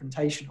quite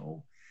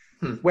confrontational.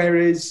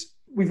 Whereas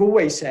we've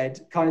always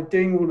said kind of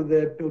doing all of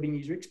the building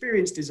user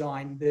experience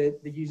design, the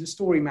user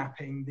story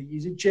mapping, the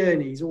user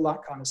journeys, all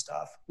that kind of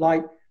stuff.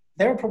 Like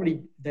there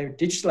are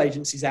digital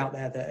agencies out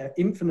there that are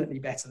infinitely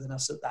better than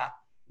us at that.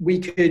 We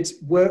could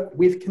work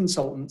with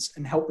consultants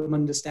and help them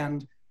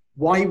understand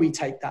why we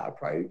take that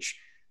approach,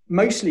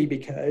 mostly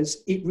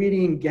because it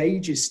really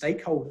engages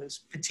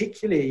stakeholders,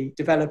 particularly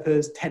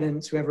developers,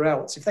 tenants, whoever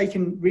else. If they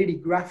can really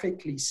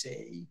graphically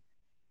see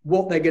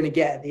what they're going to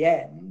get at the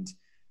end,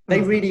 they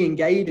really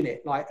engage in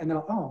it. And they're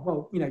like, oh,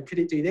 well, could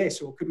it do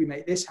this, or could we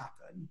make this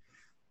happen?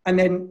 And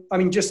then,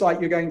 just like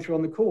you're going through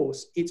on the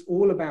course, it's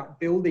all about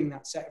building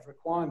that set of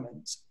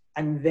requirements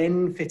and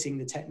then fitting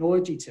the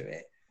technology to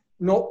it.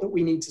 Not that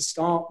we need to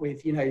start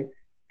with,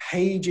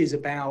 pages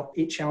about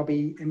it shall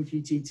be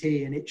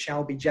MQTT and it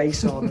shall be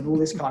JSON and all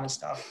this kind of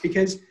stuff.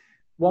 Because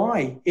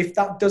why? If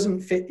that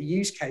doesn't fit the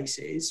use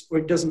cases, or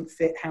it doesn't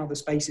fit how the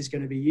space is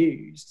going to be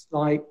used,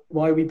 why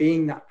are we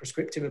being that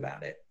prescriptive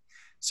about it?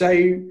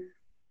 So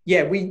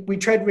yeah, we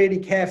tread really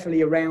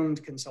carefully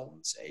around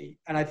consultancy.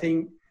 And I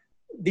think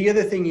the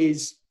other thing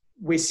is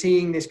we're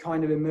seeing this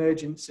kind of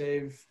emergence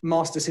of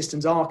master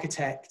systems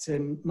architect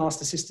and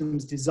master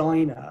systems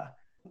designer.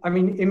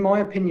 In my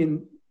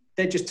opinion,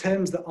 they're just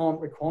terms that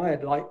aren't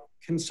required.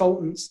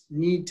 Consultants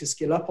need to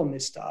skill up on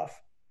this stuff,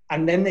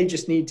 and then they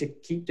just need to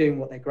keep doing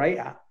what they're great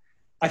at.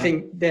 I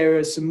think there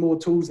are some more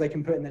tools they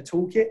can put in their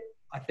toolkit.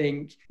 I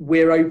think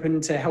we're open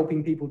to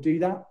helping people do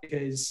that,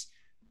 because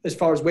as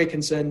far as we're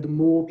concerned, the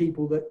more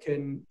people that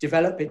can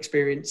develop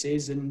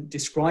experiences and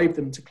describe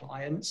them to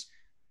clients,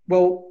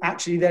 well,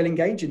 actually they'll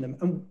engage in them.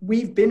 And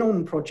we've been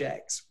on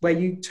projects where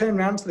you turn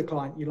around to the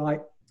client, you're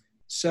like,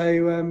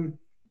 so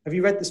have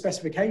you read the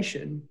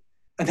specification?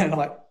 And they're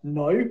like,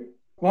 no.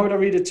 Why would I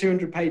read a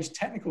 200-page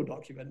technical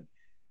document?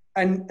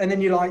 And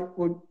then you're like,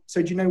 well,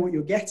 so do you know what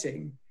you're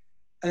getting?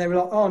 And they were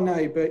like, oh,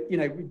 no, but,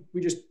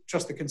 we just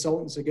trust the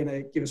consultants are going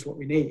to give us what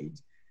we need.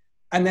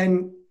 And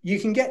then you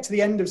can get to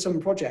the end of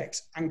some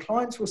projects and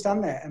clients will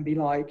stand there and be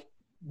like,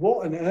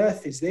 what on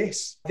earth is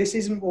this? This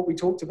isn't what we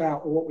talked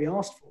about or what we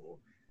asked for.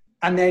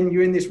 And then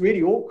you're in this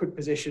really awkward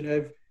position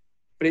of,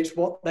 but it's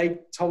what they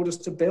told us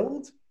to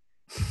build.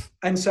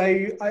 And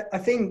so I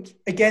think,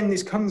 again,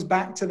 this comes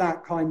back to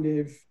that kind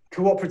of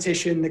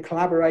cooperation, the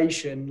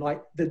collaboration,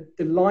 the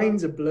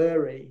lines are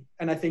blurry.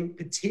 And I think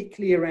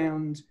particularly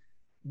around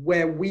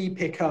where we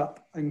pick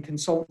up and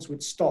consultants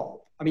would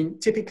stop.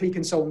 Typically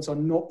consultants are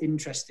not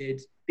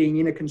interested being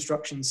in a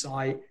construction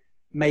site,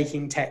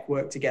 making tech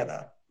work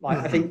together.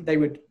 I think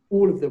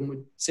all of them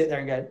would sit there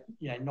and go,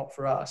 not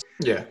for us.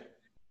 Yeah.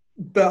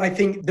 But I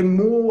think the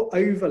more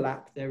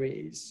overlap there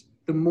is,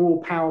 the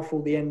more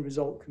powerful the end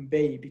result can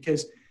be,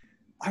 because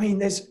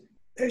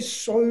there's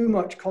so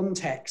much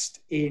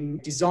context in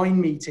design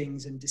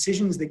meetings and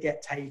decisions that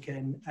get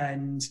taken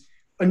and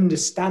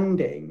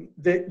understanding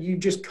that you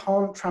just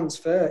can't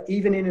transfer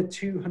even in a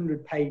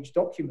 200-page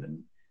document.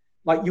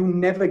 You'll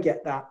never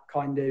get that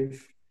kind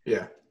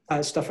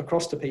of stuff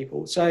across to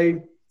people.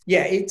 So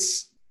yeah,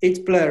 it's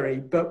blurry,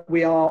 but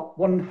we are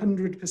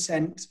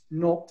 100%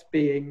 not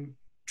being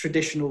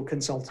traditional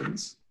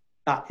consultants.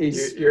 That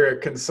is, you're a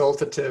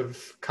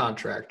consultative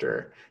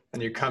contractor,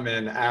 and you come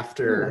in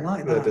after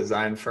the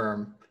design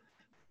firm.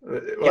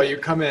 Well, you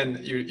come in,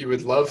 you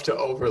would love to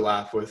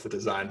overlap with the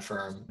design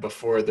firm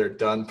before they're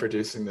done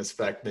producing the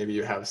spec. Maybe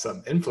you have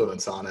some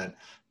influence on it,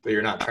 but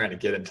you're not trying to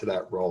get into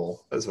that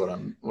role, is what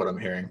I'm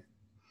hearing.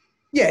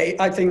 Yeah,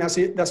 I think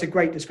that's a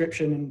great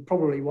description, and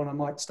probably one I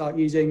might start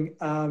using.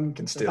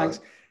 Can steal it.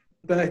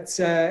 But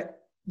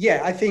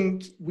I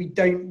think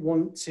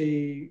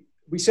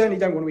we certainly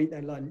don't want to eat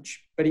their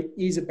lunch, but it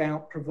is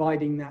about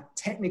providing that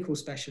technical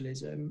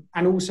specialism.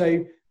 And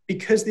also,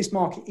 because this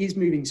market is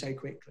moving so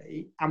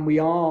quickly and we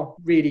are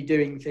really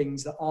doing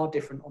things that are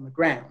different on the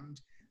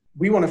ground,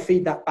 we want to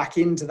feed that back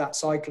into that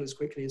cycle as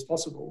quickly as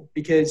possible.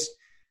 Because,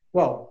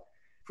 well,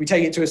 if we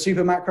take it to a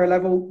super macro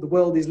level, the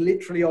world is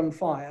literally on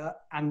fire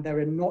and there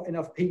are not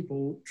enough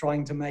people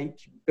trying to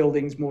make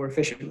buildings more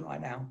efficient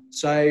right now.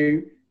 So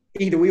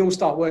either we all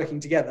start working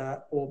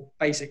together or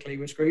basically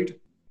we're screwed.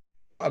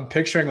 I'm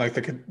picturing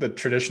the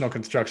traditional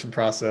construction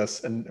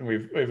process, and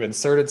we've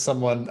inserted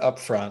someone up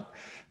front,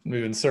 and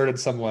we've inserted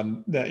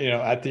someone that,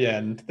 at the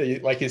end,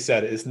 that, like you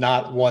said, is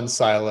not one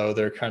silo.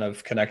 They're kind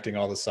of connecting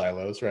all the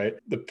silos, right?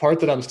 The part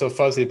that I'm still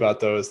fuzzy about,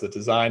 though, is the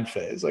design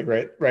phase,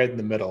 right in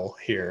the middle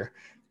here.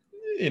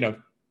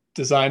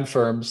 Design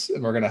firms,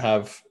 and we're going to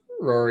have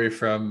Rory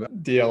from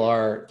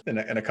DLR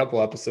in a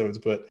couple episodes,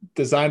 but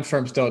design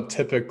firms don't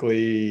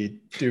typically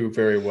do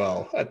very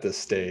well at this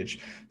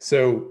stage.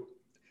 So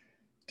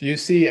do you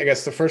see, I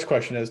guess the first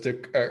question is,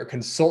 are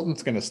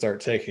consultants going to start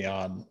taking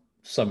on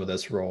some of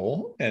this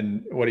role?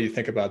 And what do you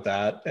think about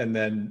that? And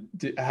then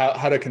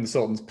how do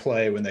consultants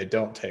play when they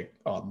don't take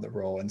on the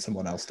role and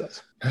someone else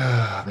does?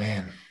 Ah,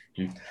 man,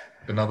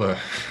 another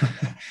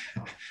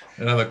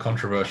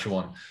controversial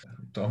one.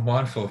 I'm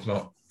mindful of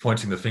not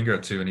pointing the finger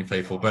at too many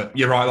people, but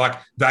you're right.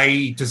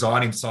 They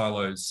design in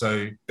silos.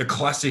 So the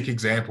classic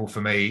example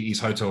for me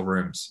is hotel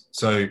rooms.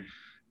 So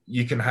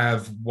you can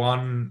have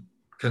one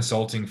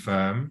consulting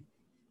firm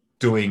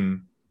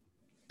doing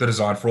the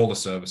design for all the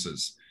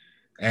services,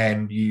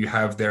 and you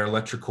have their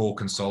electrical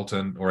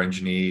consultant or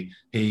engineer.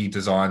 He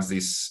designs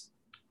this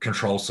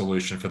control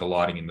solution for the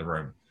lighting in the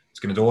room. It's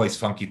going to do all these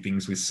funky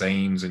things with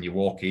seams, and you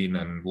walk in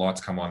and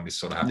lights come on. This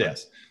sort of happens.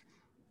 Yes.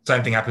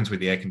 Same thing happens with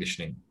the air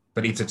conditioning.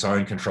 but it's its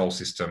own control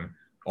system,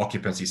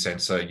 occupancy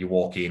sensor. You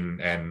walk in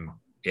and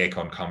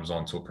aircon comes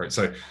on to a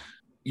so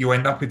you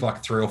end up with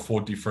like 3 or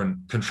 4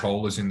 different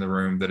controllers in the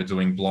room that are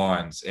doing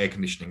blinds, air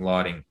conditioning,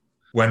 lighting,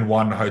 when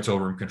one hotel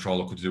room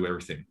controller could do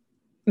everything.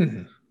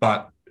 Mm-hmm.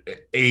 But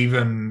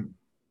even,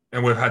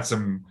 and we've had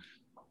some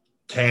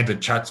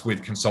candid chats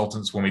with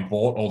consultants when we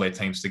brought all their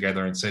teams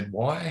together and said,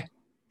 why?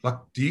 Like,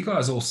 do you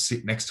guys all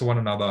sit next to one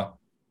another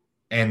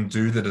and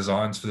do the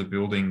designs for the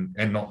building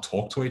and not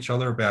talk to each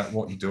other about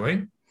what you're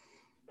doing?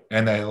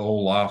 And they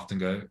all laughed and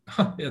go,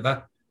 huh, yeah,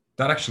 that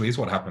actually is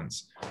what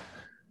happens.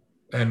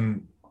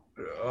 And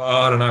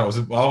I don't know,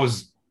 I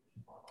was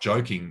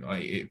joking,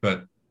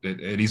 but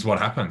it is what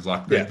happens.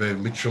 Like they're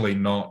literally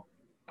not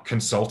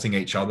consulting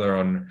each other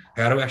on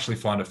how to actually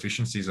find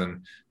efficiencies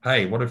and,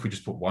 hey, what if we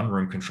just put one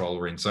room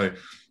controller in? So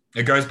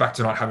it goes back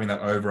to not having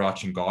that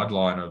overarching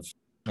guideline of,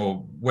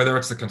 or whether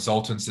it's the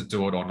consultants that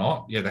do it or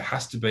not. Yeah, there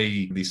has to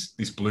be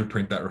this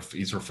blueprint that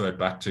is referred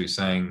back to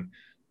saying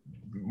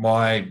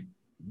the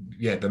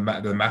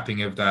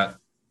mapping of that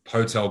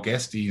hotel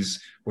guest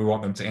is, we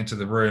want them to enter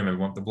the room and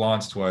we want the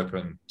blinds to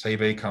open.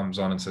 TV comes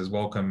on and says,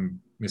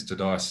 welcome, Mr.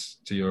 Dice,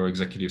 to your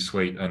executive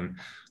suite. And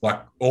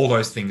like all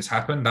those things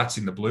happen. That's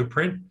in the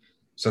blueprint.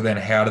 So then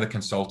how do the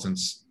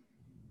consultants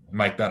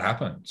make that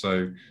happen?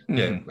 So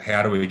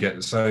how do we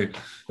get, so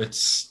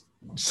it's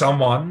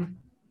someone,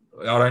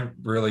 I don't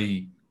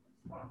really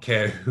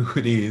care who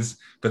it is,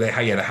 but there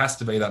has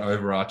to be that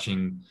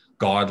overarching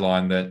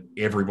guideline that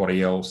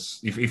everybody else,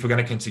 if we're going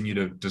to continue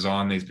to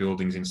design these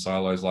buildings in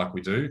silos like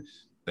we do,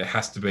 there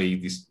has to be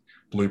this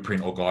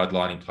blueprint or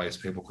guideline in place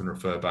people can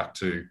refer back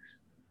to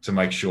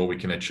make sure we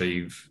can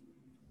achieve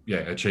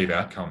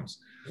outcomes.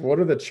 What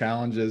are the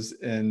challenges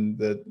in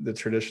the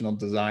traditional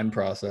design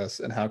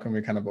process, and how can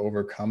we kind of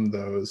overcome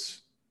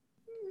those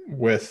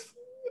with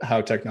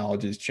how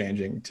technology is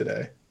changing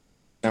today?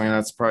 I mean,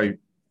 that's probably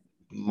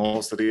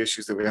most of the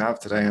issues that we have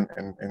today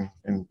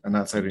in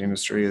that side of the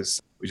industry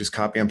is we just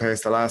copy and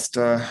paste the last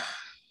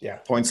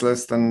points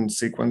list and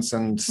sequence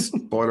and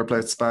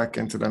boilerplates back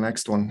into the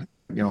next one.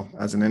 You know,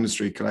 as an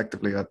industry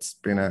collectively, that's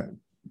been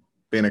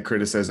a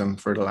criticism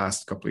for the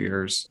last couple of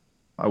years.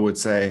 I would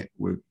say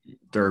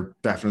there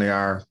definitely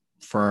are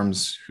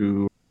firms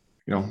who,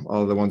 you know,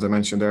 all the ones I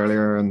mentioned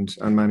earlier and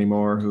many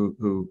more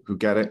who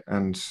get it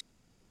and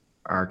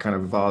are kind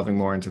of evolving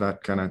more into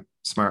that kind of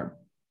smart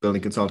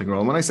building consulting role.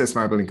 And when I say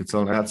smart building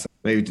consulting, that's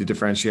maybe to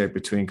differentiate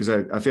between, because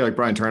I feel like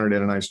Brian Turner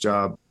did a nice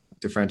job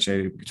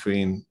differentiating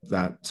between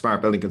that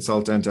smart building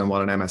consultant and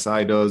what an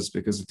MSI does,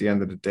 because at the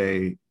end of the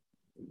day,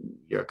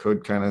 you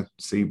could kind of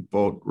see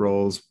both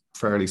roles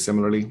fairly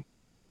similarly.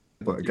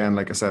 But again,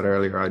 like I said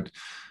earlier,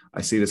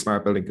 I see the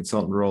smart building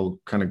consultant role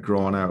kind of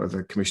growing out of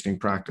the commissioning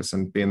practice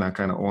and being that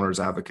kind of owner's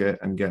advocate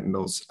and getting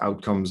those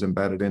outcomes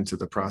embedded into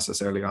the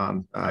process early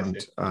on,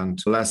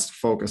 and less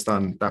focused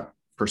on that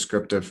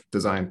prescriptive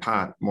design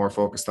path, more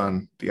focused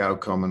on the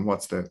outcome and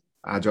what's the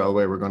agile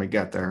way we're going to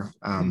get there.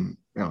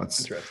 You know,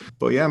 it's interesting.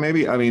 But yeah,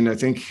 maybe, I mean, I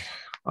think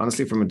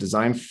honestly, from a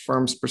design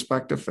firm's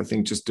perspective, I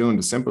think just doing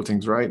the simple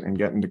things right and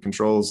getting the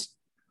controls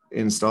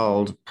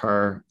installed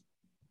per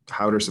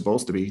how they're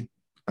supposed to be.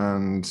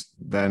 And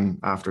then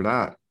after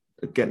that,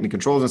 getting the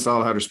controls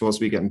installed how they're supposed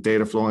to be, getting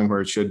data flowing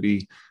where it should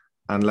be,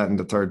 and letting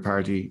the third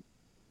party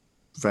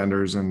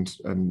vendors and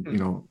you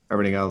know,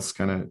 everything else,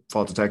 kind of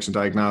fault detection,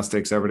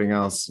 diagnostics, everything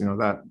else, you know,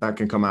 that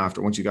can come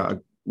after once you got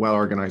a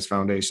well-organized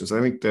foundation. So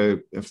I think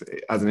if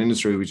as an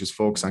industry, we just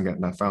focus on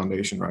getting that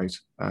foundation right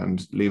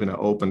and leaving it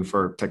open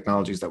for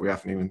technologies that we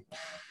haven't even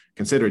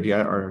considered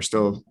yet or are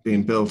still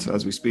being built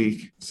as we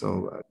speak.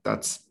 So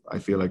that's, I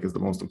feel like, is the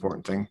most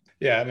important thing.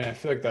 Yeah, I mean, I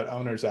feel like that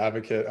owner's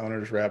advocate,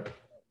 owner's rep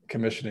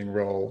commissioning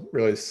role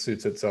really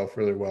suits itself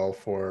really well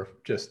for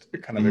just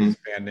kind of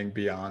expanding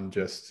beyond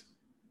just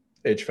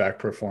HVAC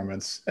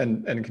performance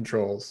and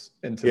controls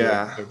into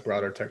the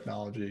broader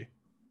technology.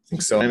 I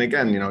think so. And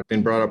again, you know, it's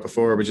been brought up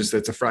before, but just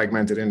it's a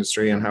fragmented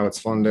industry and how it's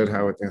funded,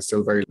 how it's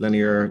still very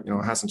linear. You know,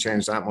 it hasn't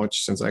changed that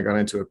much since I got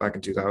into it back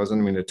in 2000.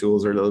 I mean, the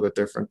tools are a little bit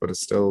different, but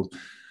it's still,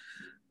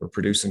 we're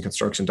producing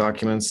construction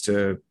documents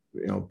to,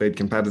 you know, bid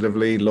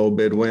competitively, low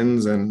bid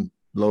wins, and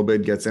low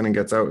bid gets in and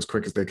gets out as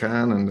quick as they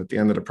can. And at the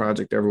end of the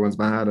project, everyone's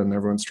mad and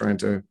everyone's trying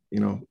to,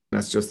 you know,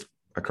 that's just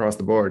across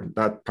the board.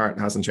 That part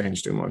hasn't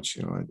changed too much.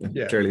 You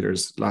know, clearly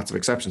there's lots of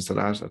exceptions to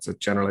that. That's a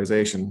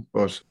generalization,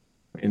 but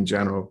in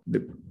general,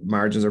 the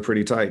margins are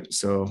pretty tight.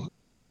 So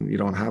you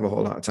don't have a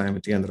whole lot of time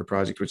at the end of the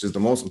project, which is the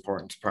most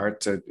important part.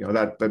 To, you know,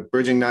 that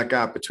bridging that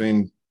gap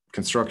between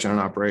construction and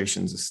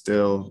operations is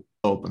still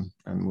open.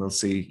 And we'll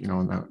see, you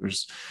know, now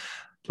there's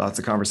lots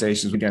of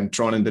conversations, again,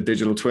 throwing in the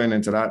digital twin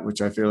into that,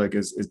 which I feel like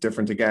is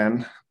different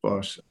again.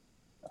 But,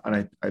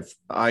 and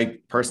I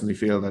personally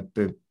feel that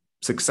the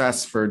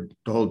success for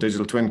the whole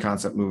digital twin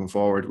concept moving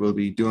forward will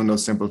be doing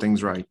those simple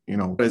things right. You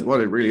know, what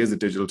it really is, a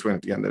digital twin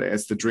at the end of the day.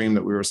 It's the dream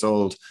that we were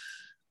sold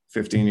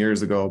 15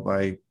 years ago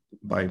by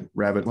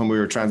Revit when we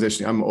were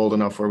transitioning. I'm old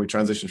enough where we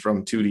transitioned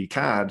from 2D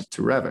CAD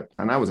to Revit.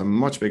 And that was a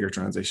much bigger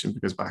transition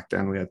because back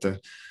then we had to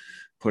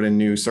put in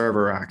new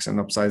server racks and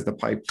upsize the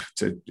pipe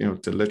to,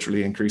 to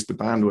literally increase the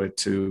bandwidth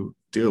to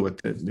deal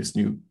with this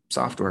new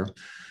software.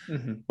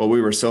 Mm-hmm. But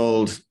we were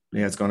sold,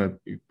 it's going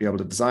to be able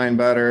to design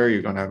better.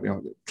 You're going to have,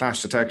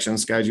 clash detection,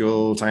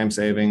 schedule, time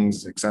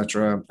savings,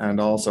 etc. And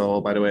also,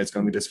 by the way, it's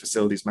going to be this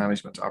facilities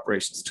management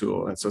operations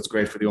tool. And so it's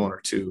great for the owner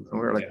too. And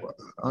we're like, well,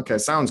 okay,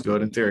 sounds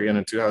good in theory. And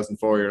in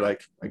 2004, you're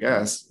like, I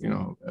guess,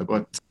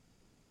 but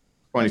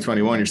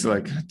 2021, you're still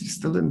like, you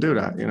still didn't do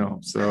that,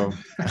 So,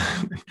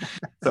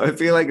 so I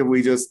feel like if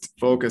we just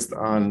focused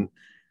on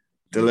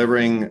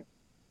delivering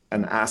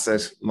an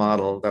asset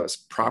model that was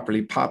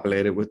properly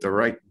populated with the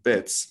right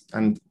bits,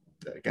 and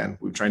again,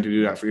 we've tried to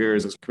do that for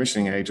years as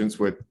commissioning agents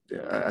with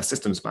a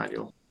systems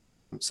manual.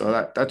 So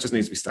that just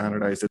needs to be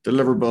standardized. The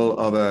deliverable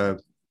of a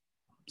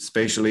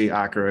spatially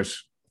accurate,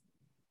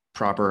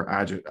 proper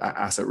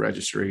asset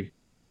registry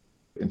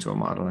into a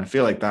model. And I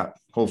feel like that,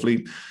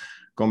 hopefully,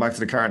 going back to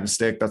the cart and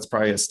stick, that's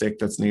probably a stick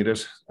that's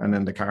needed. And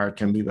then the cart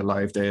can be the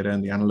live data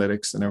and the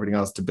analytics and everything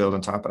else to build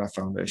on top of that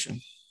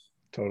foundation.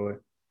 Totally.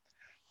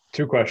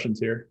 2 questions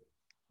here.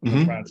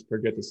 I'm trying to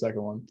forget the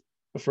second one.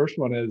 The first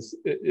one is,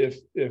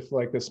 if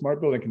like the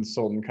smart building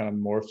consultant kind of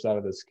morphs out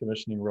of this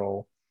commissioning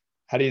role,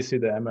 how do you see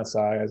the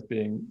MSI as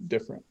being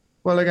different?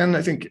 Well, again,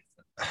 I think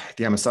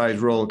the MSI's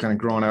role kind of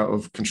grown out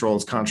of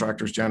controls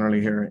contractors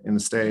generally here in the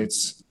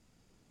States.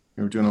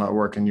 We're doing a lot of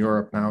work in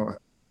Europe now,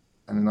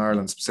 and in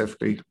Ireland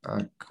specifically,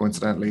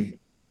 coincidentally.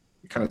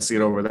 You kind of see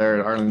it over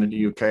there. Ireland and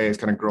the UK is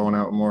kind of growing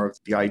out more of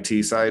the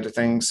IT side of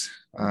things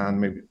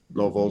and maybe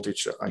low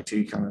voltage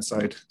IT kind of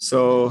side.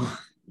 So,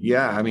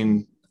 yeah, I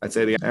mean, I'd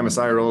say the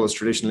MSI role is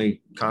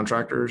traditionally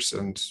contractors,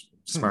 and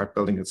smart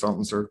building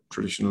consultants are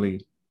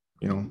traditionally,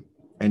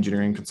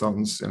 engineering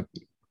consultants and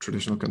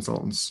traditional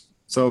consultants.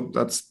 So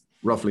that's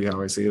roughly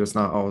how I see it. It's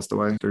not always the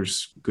way.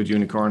 There's good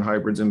unicorn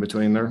hybrids in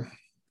between there.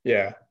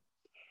 Yeah.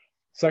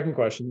 Second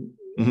question.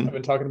 Mm-hmm. I've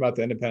been talking about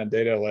the independent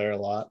data layer a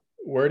lot.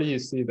 Where do you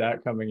see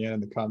that coming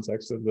in the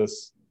context of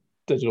this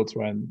digital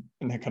twin,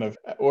 and kind of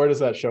where does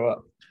that show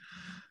up?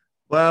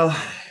 Well,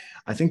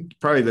 I think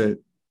probably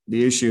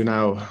the issue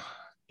now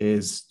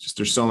is just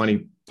there's so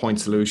many point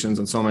solutions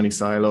and so many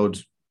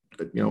siloed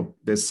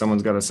that,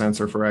 someone's got a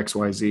sensor for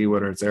XYZ,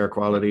 whether it's air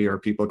quality or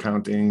people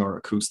counting or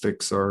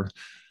acoustics or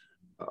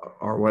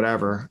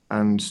whatever.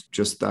 And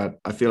just that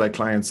I feel like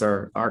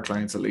our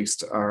clients at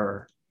least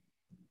are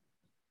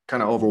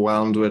kind of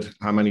overwhelmed with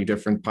how many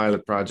different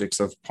pilot projects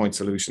of point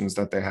solutions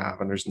that they have.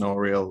 And there's no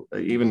real,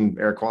 even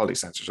air quality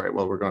sensors, right?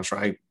 Well, we're going to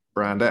try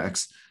brand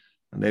X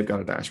and they've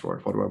got a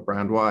dashboard. What about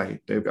brand Y?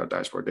 They've got a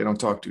dashboard. They don't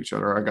talk to each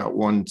other. I got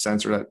one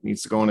sensor that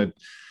needs to go in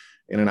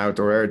an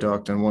outdoor air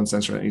duct and one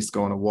sensor that needs to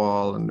go on a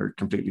wall, and they're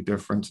completely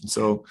different. And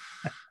so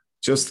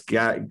just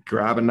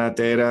grabbing that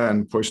data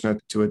and pushing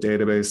it to a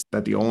database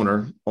that the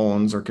owner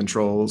owns or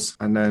controls.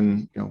 And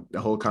then, the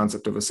whole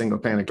concept of a single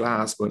pane of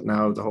glass, but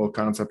now the whole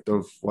concept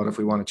of what if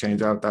we want to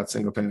change out that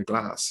single pane of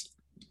glass?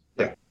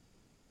 Yeah.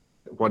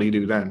 What do you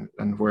do then?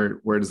 And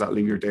where does that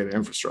leave your data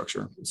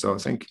infrastructure? So I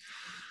think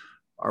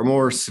our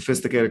more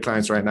sophisticated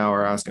clients right now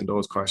are asking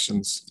those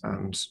questions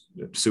and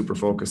super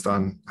focused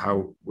on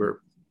how we're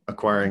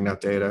acquiring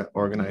that data,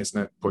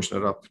 organizing it, pushing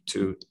it up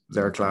to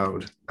their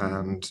cloud,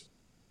 and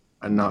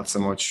not so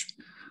much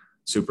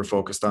super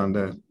focused on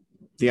the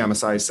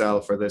MSI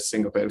cell for the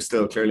single pane. We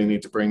still clearly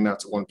need to bring that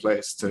to one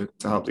place to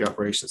help the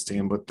operations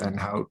team. But then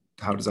how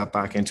does that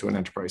back into an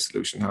enterprise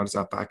solution? How does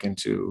that back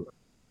into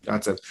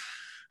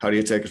how do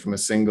you take it from a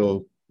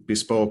single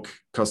bespoke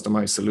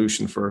customized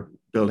solution for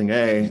building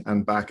A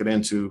and back it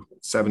into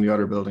 70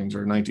 other buildings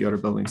or 90 other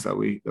buildings that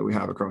we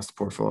have across the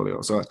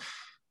portfolio? So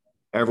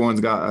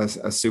everyone's got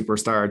a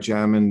superstar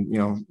gem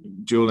and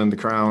jewel in the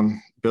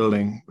crown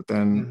building, but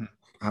then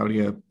how do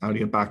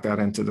you back that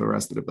into the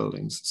rest of the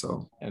buildings?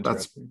 So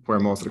that's where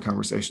most of the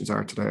conversations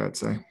are today, I'd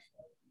say.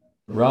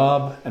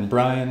 Rob and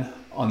Brian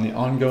on the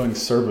ongoing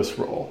service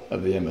role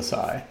of the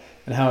MSI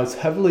and how it's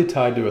heavily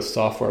tied to a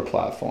software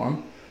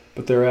platform,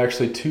 but there are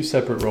actually 2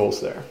 separate roles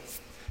there.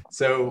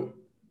 So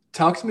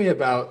talk to me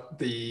about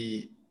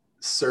the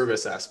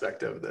service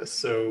aspect of this.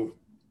 So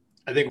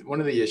I think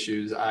one of the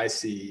issues I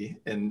see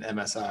in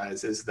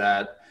MSIs is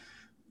that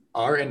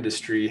our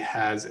industry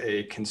has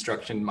a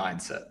construction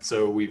mindset.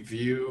 So we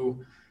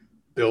view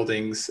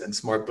buildings and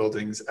smart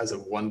buildings as a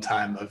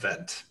one-time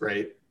event,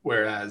 right?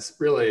 Whereas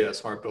really a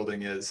smart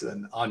building is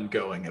an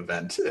ongoing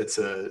event. It's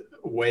a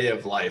way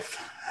of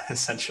life,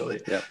 essentially.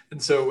 Yep.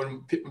 And so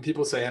when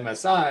people say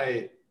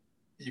MSI,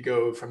 you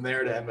go from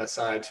there to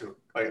MSI to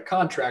like a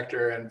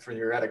contractor, and when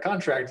you're at a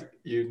contract,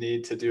 you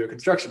need to do a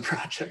construction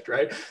project,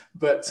 right?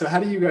 But so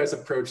how do you guys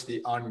approach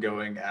the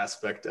ongoing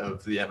aspect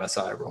of the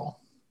MSI role?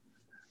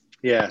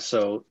 Yeah,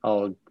 so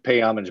I'll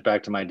pay homage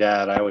back to my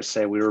dad. I always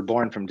say we were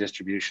born from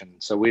distribution,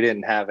 so we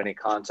didn't have any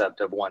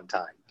concept of one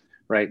time,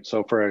 right?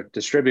 So for a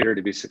distributor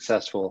to be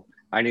successful,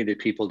 I needed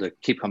people to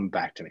keep coming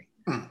back to me,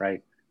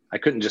 right? I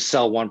couldn't just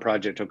sell one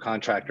project to a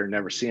contractor and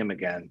never see him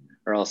again,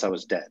 or else I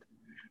was dead,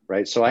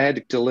 right? So I had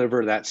to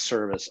deliver that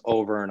service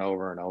over and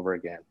over and over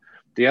again.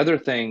 The other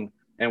thing,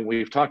 and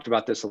we've talked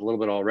about this a little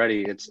bit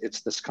already,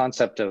 it's this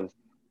concept of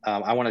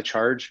I want to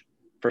charge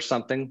for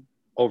something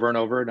over and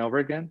over and over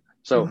again.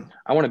 So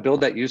I want to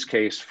build that use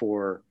case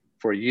for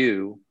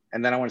you,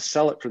 and then I want to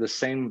sell it for the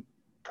same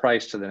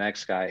price to the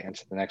next guy and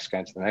to the next guy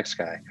and to the next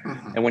guy.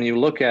 And when you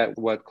look at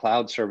what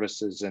cloud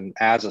services and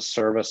as a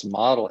service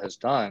model has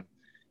done,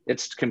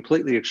 it's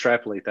completely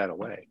extrapolate that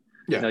away.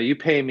 Yeah. You know, you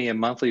pay me a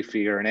monthly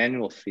fee or an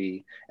annual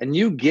fee, and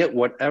you get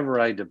whatever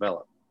I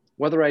develop.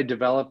 Whether I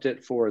developed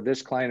it for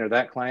this client or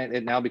that client,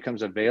 it now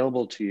becomes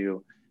available to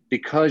you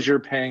because you're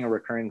paying a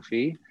recurring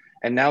fee.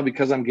 And now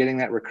because I'm getting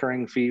that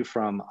recurring fee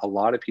from a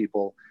lot of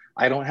people,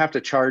 I don't have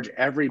to charge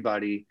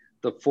everybody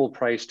the full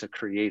price to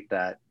create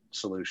that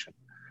solution.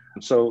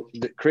 So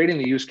creating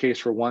the use case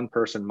for one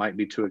person might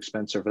be too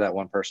expensive for that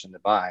one person to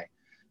buy.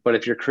 But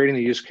if you're creating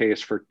the use case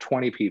for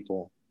 20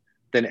 people,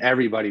 then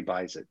everybody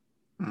buys it,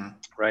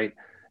 right?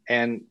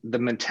 And the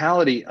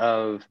mentality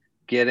of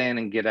get in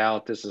and get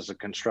out, this is a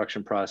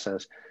construction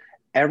process.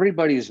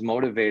 Everybody's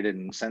motivated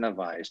and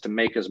incentivized to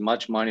make as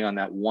much money on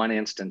that one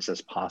instance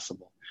as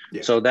possible.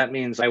 Yeah. So that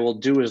means I will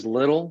do as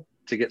little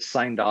to get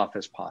signed off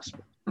as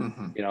possible.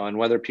 You know, and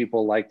whether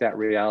people like that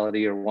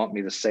reality or want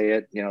me to say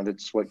it, you know,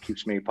 that's what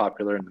keeps me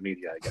popular in the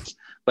media, I guess.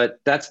 But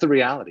that's the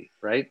reality,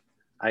 right?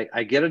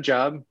 I get a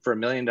job for $1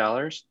 million.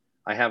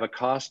 I have a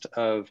cost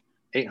of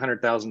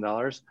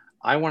 $800,000.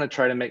 I want to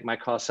try to make my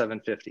cost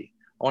 $750.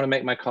 I want to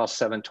make my cost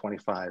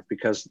 $725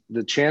 because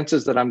the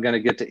chances that I'm going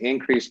to get to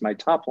increase my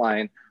top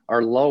line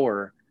are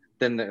lower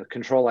than the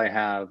control I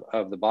have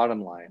of the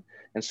bottom line.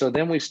 And so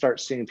then we start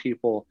seeing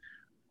people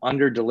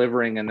under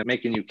delivering and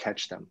making you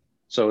catch them.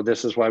 So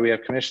this is why we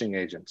have commissioning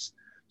agents.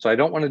 So I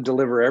don't want to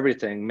deliver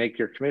everything, make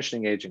your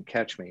commissioning agent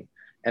catch me.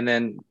 And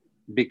then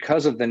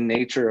because of the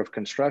nature of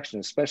construction,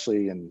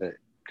 especially in the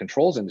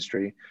controls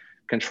industry,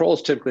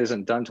 controls typically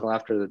isn't done till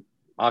after the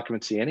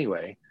occupancy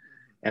anyway.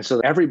 And so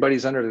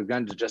everybody's under the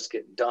gun to just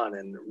get done.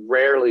 And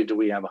rarely do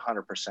we have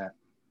 100%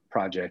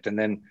 project. And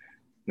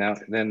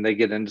then they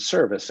get into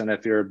service. And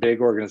if you're a big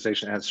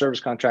organization that has a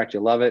service contract, you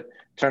love it,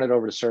 turn it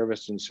over to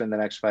service and spend the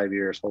next 5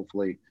 years,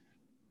 hopefully,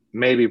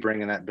 maybe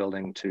bringing that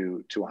building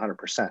to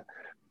 100%.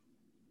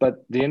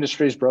 But the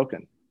industry is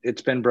broken.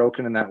 It's been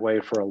broken in that way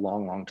for a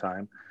long, long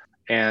time.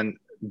 And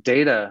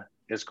data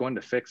is going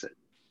to fix it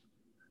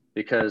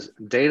because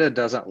data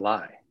doesn't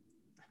lie.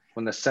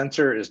 When the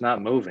sensor is not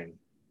moving,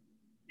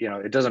 you know,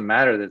 it doesn't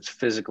matter that it's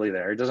physically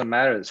there. It doesn't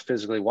matter that it's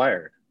physically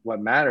is what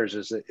matters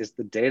is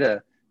the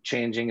data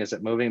changing? Is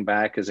it moving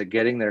back? Is it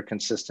getting there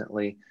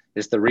consistently?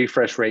 Is the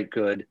refresh rate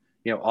good?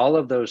 You know, all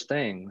of those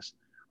things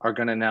are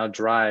going to now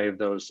drive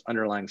those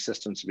underlying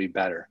systems to be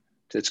better.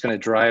 It's going to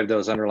drive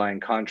those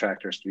underlying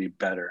contractors to be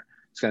better.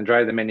 It's going to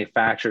drive the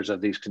manufacturers of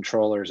these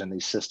controllers and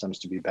these systems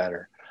to be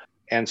better.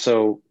 And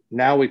so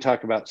now we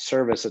talk about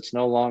service. It's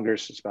no longer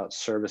just about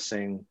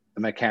servicing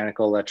the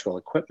mechanical, electrical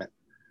equipment.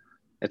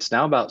 It's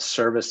now about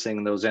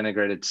servicing those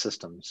integrated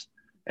systems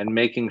and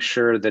making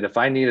sure that if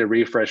I need a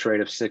refresh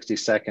rate of 60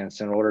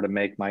 seconds in order to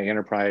make my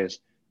enterprise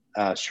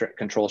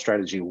control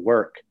strategy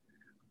work,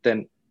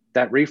 then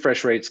that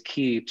refresh rate's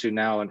key to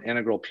now an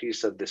integral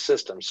piece of the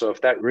system. So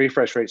if that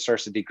refresh rate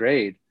starts to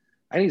degrade,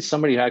 I need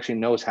somebody who actually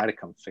knows how to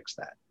come fix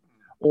that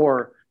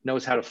or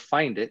knows how to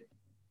find it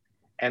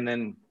and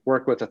then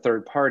work with a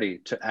third party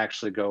to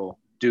actually go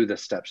do the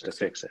steps to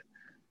fix it.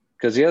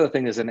 Because the other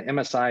thing is an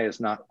MSI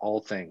is not all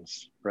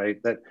things,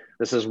 right? That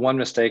this is one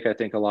mistake I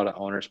think a lot of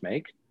owners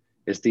make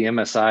is the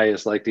MSI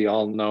is like the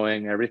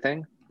all-knowing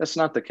everything. That's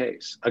not the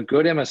case. A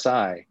good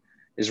MSI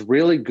is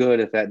really good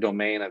at that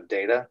domain of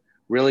data,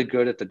 really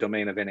good at the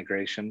domain of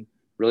integration,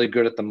 really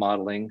good at the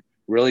modeling,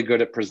 really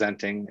good at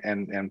presenting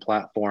and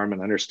platform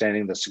and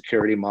understanding the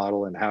security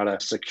model and how to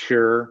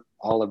secure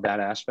all of that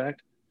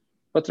aspect.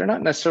 But they're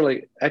not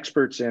necessarily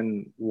experts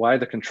in why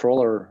the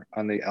controller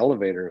on the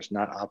elevator is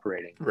not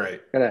operating.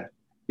 Right.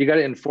 You got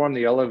to inform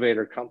the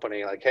elevator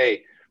company like,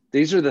 hey,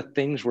 these are the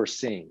things we're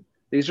seeing.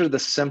 These are the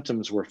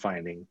symptoms we're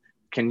finding.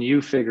 Can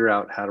you figure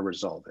out how to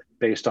resolve it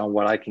based on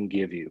what I can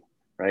give you,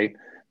 right?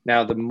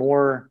 Now, the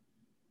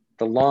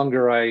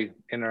longer I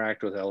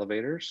interact with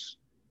elevators,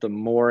 the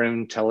more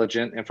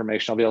intelligent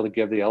information I'll be able to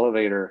give the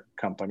elevator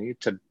company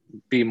to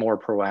be more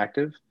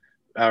proactive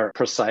or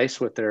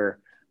precise with their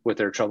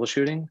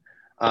troubleshooting.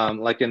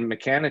 Like in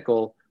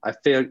mechanical, I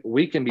feel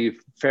we can be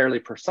fairly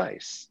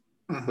precise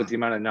with the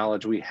amount of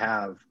knowledge we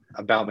have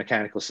about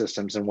mechanical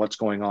systems and what's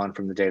going on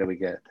from the data we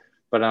get.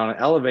 But on an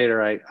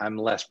elevator, I'm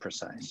less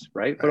precise,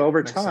 right? But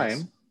over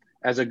time,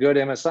 as a good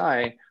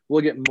MSI,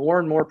 we'll get more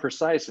and more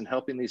precise in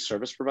helping these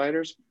service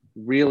providers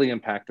really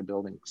impact the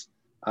buildings.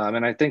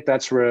 And I think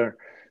that's where,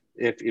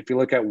 if you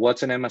look at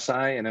what's an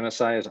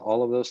MSI is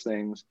all of those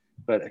things,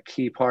 but a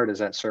key part is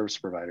that service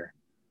provider.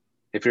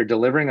 If you're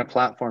delivering a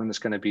platform that's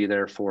going to be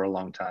there for a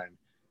long time,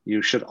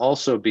 you should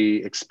also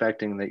be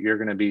expecting that you're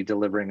going to be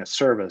delivering a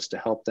service to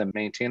help them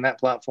maintain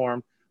that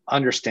platform,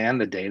 understand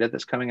the data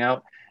that's coming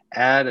out,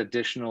 add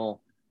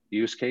additional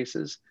use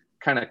cases,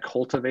 kind of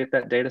cultivate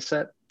that data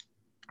set.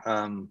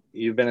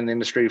 You've been in the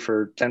industry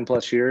for 10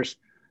 plus years.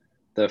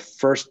 The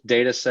first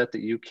data set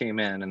that you came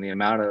in and the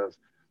amount of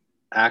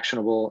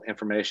actionable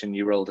information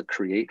you were able to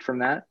create from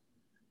that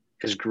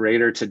is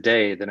greater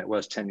today than it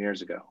was 10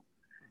 years ago.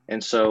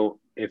 And so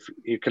if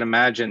you can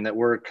imagine that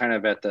we're kind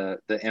of at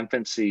the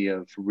infancy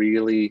of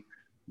really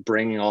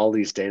bringing all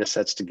these data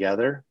sets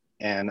together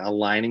and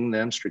aligning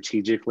them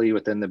strategically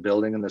within the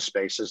building and the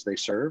spaces they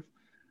serve,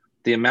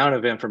 the amount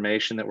of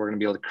information that we're going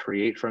to be able to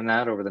create from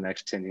that over the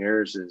next 10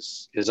 years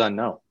is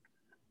unknown,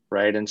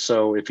 right? And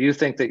so if you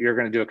think that you're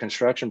going to do a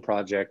construction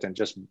project and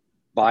just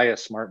buy a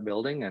smart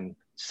building and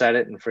set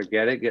it and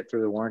forget it, get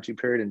through the warranty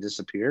period and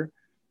disappear,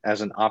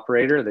 as an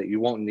operator, that you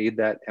won't need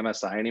that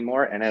MSI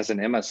anymore. And as an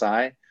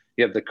MSI,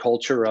 you have the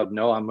culture of,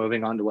 no, I'm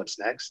moving on to what's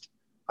next.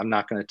 I'm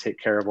not going to take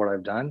care of what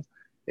I've done.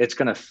 It's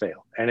going to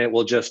fail. And it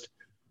will just,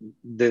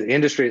 the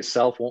industry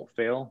itself won't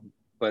fail,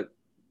 but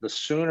the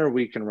sooner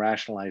we can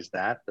rationalize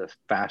that, the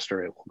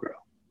faster it will grow.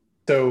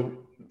 So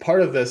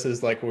part of this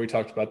is like when we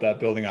talked about that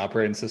building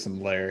operating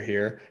system layer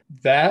here,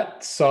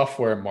 that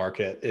software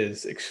market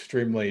is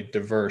extremely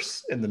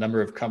diverse in the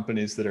number of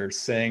companies that are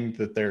saying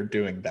that they're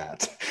doing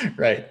that,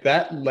 right?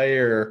 That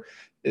layer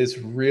is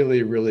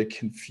really, really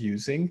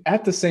confusing.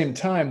 At the same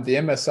time, the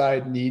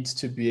MSI needs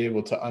to be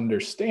able to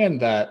understand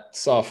that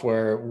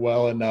software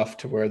well enough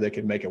to where they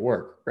can make it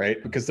work,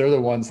 right? Because they're the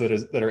ones that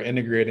are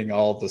integrating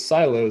all the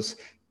silos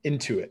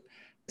into it.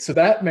 So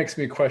that makes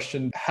me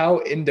question, how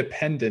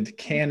independent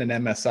can an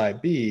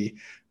MSI be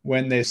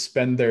when they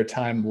spend their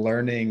time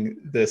learning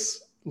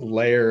this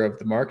layer of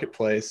the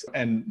marketplace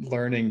and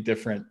learning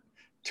different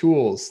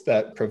tools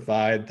that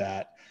provide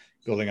that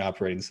building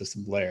operating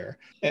system layer?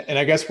 And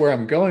I guess where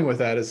I'm going with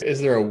that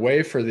is there a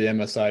way for the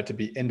MSI to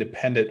be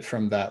independent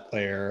from that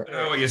layer? I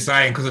know what you're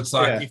saying, because it's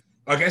like,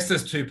 I guess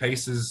there's two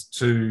pieces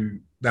to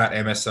that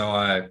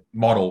MSI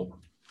model.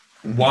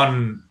 Mm-hmm.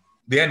 One,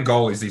 the end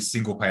goal is this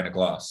single pane of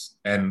glass.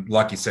 And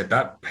like you said,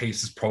 that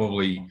piece is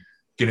probably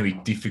going to be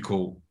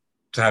difficult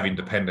to have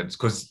independence,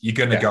 because you're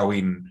going to go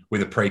in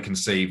with a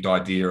preconceived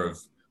idea of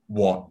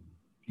what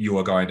you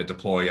are going to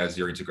deploy as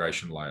your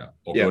integration layer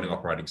or building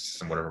operating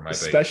system, whatever it may be.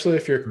 Especially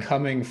if you're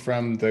coming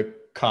from the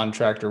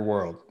contractor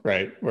world,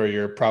 right? Where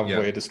you're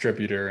probably a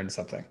distributor and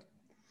something.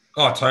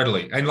 Oh,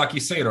 totally. And like you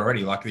see it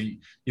already, like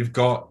you've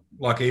got,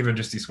 like even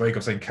just this week,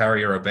 I've seen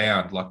Carrier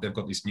Abound, like they've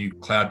got this new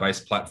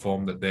cloud-based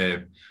platform that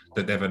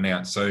they've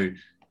announced. So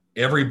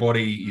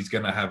everybody is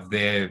going to have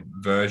their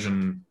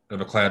version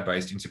of a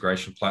cloud-based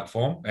integration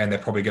platform, and they're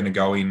probably going to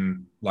go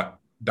in, like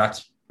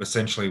that's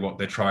essentially what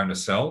they're trying to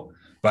sell.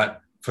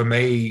 But for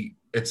me,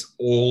 it's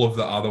all of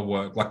the other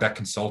work, like that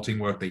consulting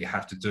work that you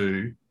have to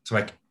do to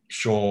make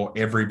sure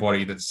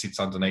everybody that sits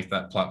underneath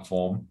that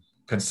platform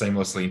can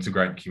seamlessly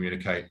integrate and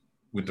communicate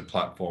with the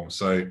platform.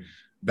 So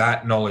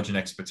that knowledge and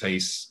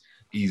expertise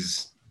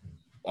is,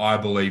 I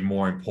believe,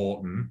 more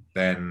important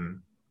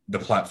than the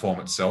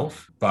platform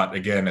itself. But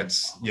again,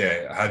 it's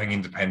having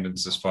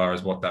independence as far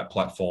as what that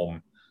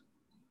platform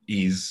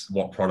is,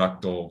 what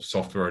product or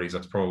software it is.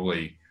 That's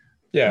probably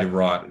you're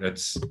right.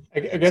 It's,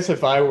 I guess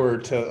if I were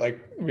to, like,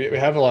 we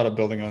have a lot of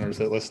building owners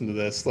that listen to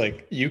this,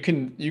 like you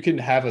can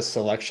have a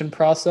selection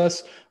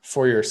process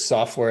for your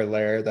software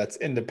layer that's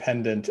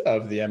independent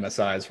of the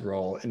MSI's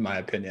role, in my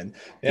opinion.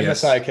 The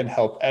MSI can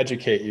help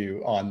educate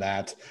you on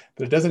that,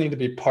 but it doesn't need to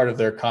be part of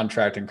their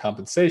contract and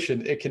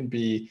compensation. It can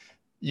be,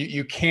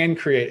 you can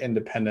create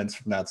independence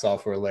from that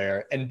software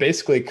layer and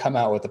basically come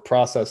out with a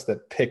process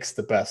that picks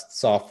the best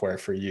software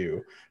for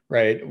you.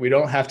 Right. We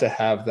don't have to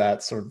have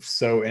that sort of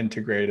so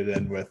integrated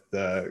in with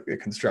the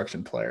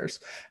construction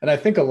players. And I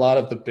think a lot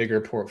of the bigger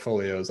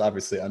portfolios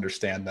obviously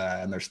understand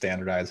that, and they're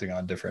standardizing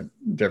on different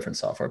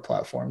software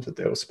platforms that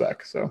they will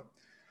spec. So,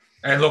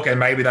 and look, and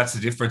maybe that's the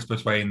difference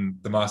between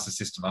the master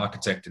system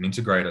architect and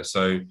integrator.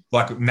 So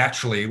like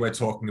naturally we're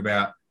talking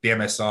about the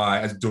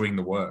MSI as doing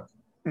the work.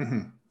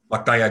 Mm-hmm.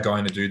 Like they are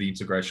going to do the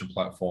integration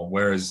platform.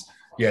 Whereas,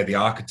 the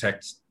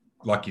architects,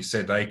 like you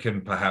said, they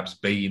can perhaps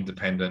be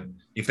independent.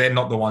 If they're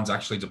not the ones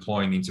actually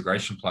deploying the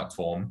integration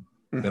platform,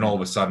 then all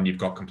of a sudden you've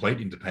got complete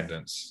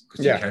independence,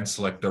 because you can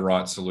select the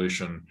right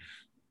solution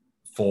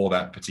for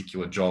that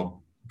particular job,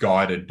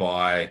 guided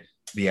by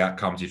the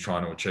outcomes you're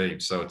trying to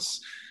achieve. So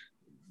it's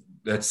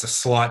a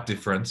slight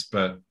difference,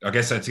 but I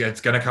guess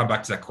it's going to come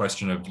back to that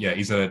question of,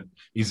 is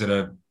it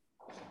a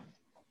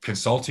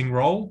consulting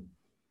role,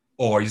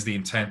 or is the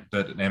intent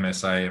that an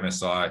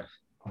MSI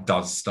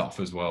does stuff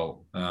as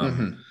well?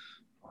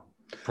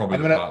 Probably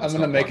I'm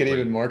gonna make it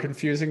even more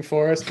confusing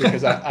for us,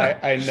 because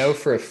I know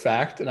for a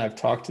fact, and I've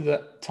talked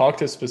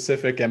to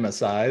specific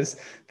MSIs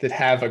that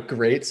have a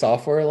great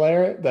software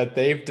layer that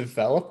they've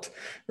developed,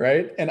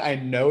 right? And I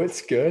know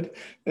it's good.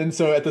 And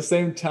so at the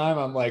same time,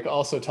 I'm like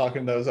also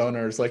talking to those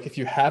owners, like if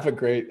you have a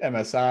great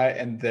MSI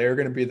and they're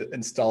going to be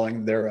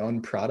installing their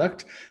own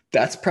product,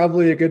 that's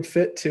probably a good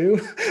fit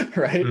too,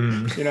 right?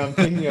 I'm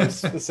thinking of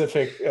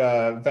specific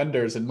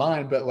vendors in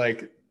mind, but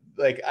like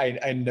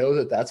I know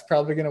that that's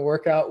probably going to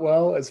work out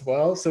well as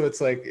well. So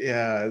it's like,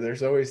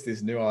 there's always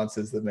these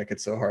nuances that make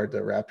it so hard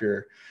to wrap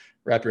your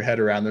head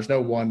around. There's no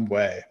one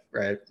way,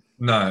 right?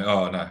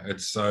 No.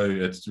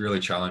 It's really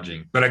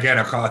challenging. But again,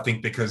 I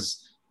think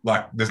because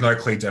like there's no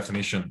clear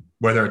definition,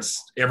 whether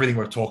it's everything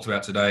we've talked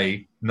about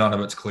today, none of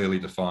it's clearly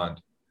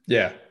defined.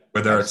 Yeah.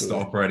 whether Absolutely. it's the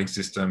operating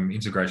system,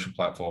 integration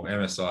platform,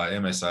 MSI,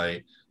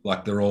 MSA,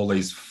 like they're all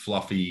these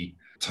fluffy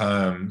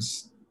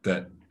terms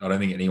that I don't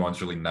think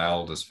anyone's really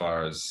nailed as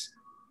far as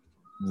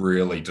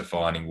really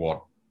defining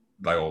what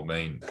they all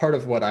mean. Part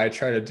of what I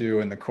try to do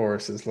in the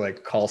course is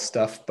like call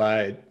stuff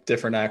by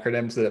different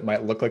acronyms that it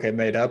might look like I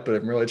made up, but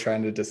I'm really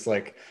trying to just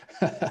like,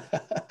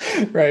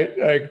 right,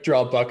 like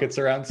draw buckets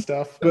around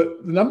stuff.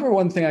 But the number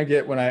one thing I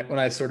get when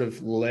I sort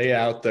of lay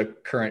out the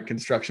current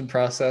construction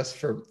process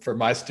for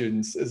my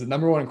students is the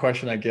number one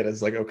question I get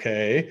is like,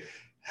 okay,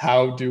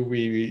 how do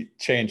we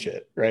change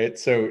it, right?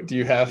 So do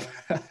you have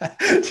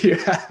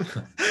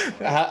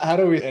how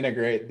do we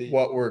integrate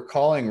what we're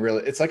calling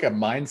really, it's like a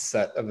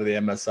mindset of the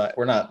MSI.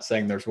 We're not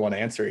saying there's one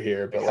answer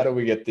here, but how do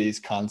we get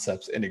these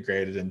concepts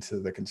integrated into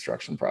the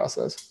construction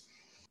process?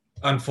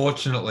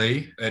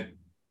 Unfortunately, it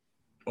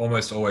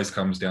almost always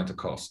comes down to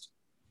cost.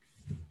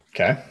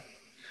 Okay.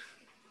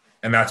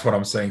 And that's what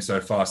I'm seeing so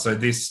far. So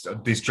this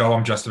job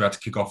I'm just about to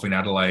kick off in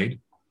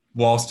Adelaide,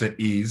 whilst it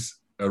is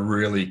a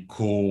really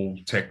cool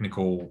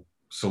technical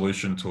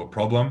solution to a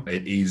problem,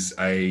 it is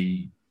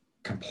a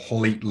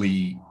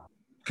completely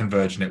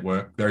converged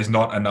network. There is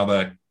not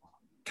another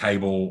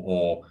cable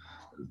or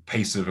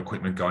piece of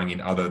equipment going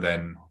in other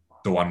than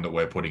the one that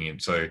we're putting in.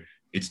 So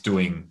it's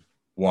doing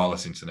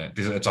wireless internet.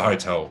 It's a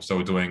hotel. So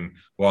we're doing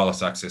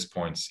wireless access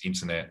points,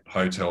 internet,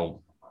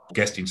 hotel,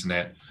 guest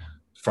internet,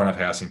 front of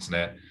house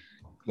internet,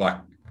 like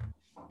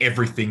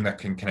everything that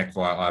can connect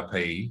via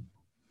IP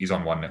is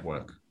on one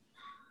network.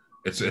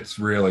 It's a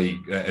really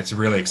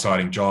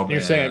exciting job. You're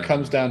saying it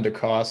comes down to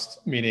cost,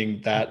 meaning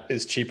that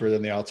is cheaper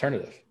than the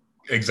alternative.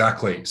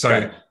 Exactly.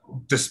 So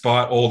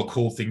despite all the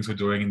cool things we're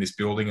doing in this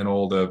building and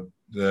all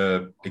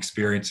the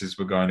experiences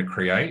we're going to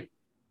create,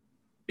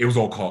 it was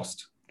all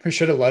cost. We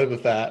should have led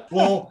with that.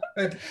 Well,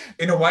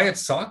 in a way it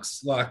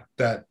sucks, like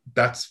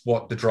that's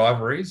what the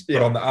driver is.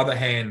 But on the other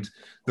hand,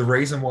 the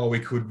reason why we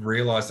could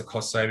realize the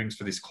cost savings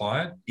for this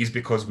client is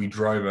because we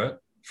drove it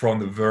from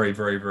the very,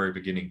 very, very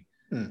beginning.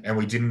 And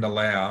we didn't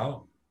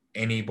allow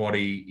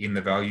anybody in the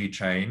value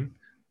chain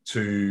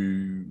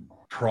to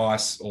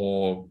price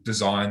or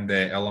design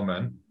their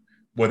element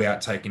without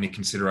taking into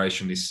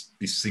consideration this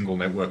single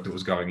network that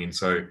was going in.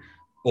 So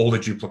all the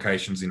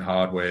duplications in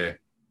hardware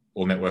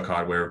or network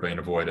hardware have been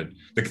avoided.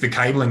 The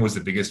cabling was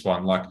the biggest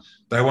one. Like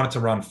they wanted to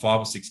run 5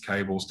 or 6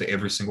 cables to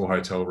every single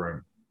hotel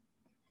room.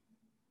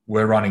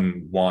 We're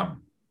running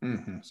one.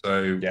 Mm-hmm.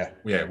 So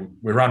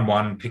we run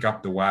one, pick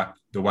up the WAP.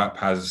 The WAP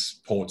has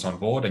ports on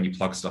board and you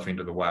plug stuff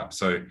into the WAP.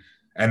 So,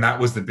 and that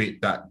was the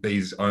bit that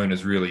these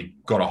owners really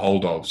got a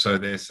hold of. So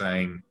they're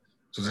saying,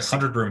 so it's a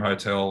 100-room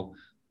hotel,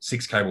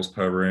 6 cables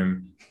per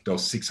room. There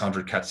was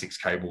 600 Cat 6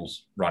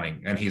 cables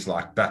running. And he's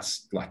like,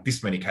 that's like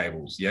this many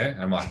cables. Yeah.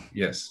 And I'm like,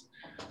 yes.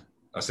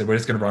 I said, we're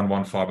just going to run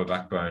one fiber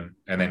backbone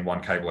and then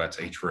one cable out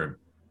to each room.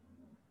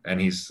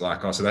 And he's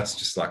like, oh, so that's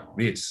just like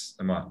this.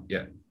 I'm like,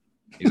 yeah.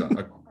 He's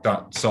like,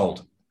 done,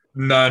 sold.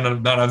 None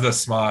of the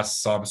smart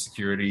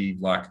cybersecurity,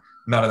 like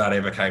none of that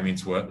ever came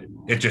into it.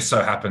 It just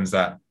so happens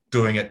that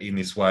doing it in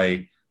this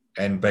way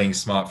and being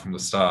smart from the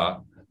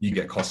start, you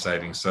get cost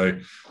savings. So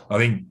I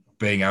think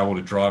being able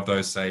to drive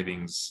those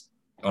savings,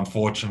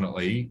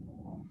 unfortunately,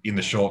 in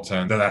the short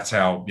term, that's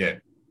how,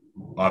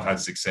 I've had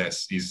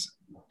success. It's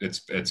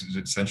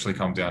essentially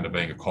come down to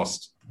being a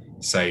cost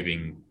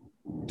saving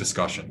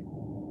discussion.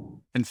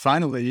 And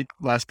finally,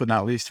 last but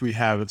not least, we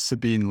have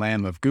Sabine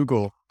Lamb of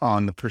Google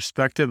on the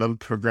perspective of a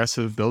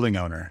progressive building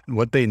owner and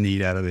what they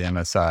need out of the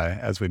MSI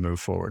as we move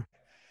forward.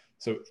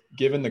 So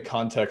given the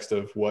context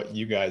of what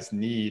you guys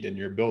need in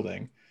your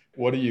building,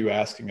 what are you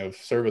asking of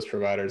service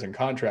providers and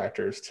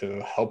contractors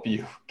to help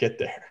you get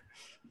there?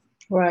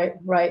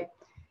 Right.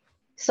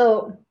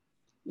 So,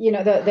 the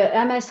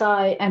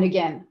MSI, and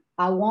again,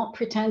 I won't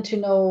pretend to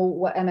know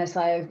what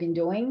MSI have been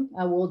doing.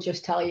 I will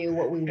just tell you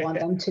what we want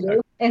them to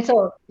do. And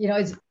so,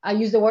 I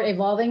use the word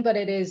evolving, but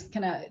it is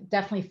kind of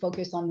definitely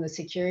focused on the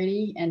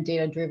security and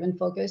data-driven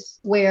focus,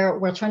 where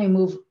we're trying to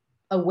move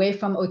away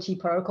from OT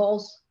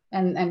protocols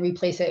and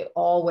replace it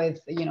all with,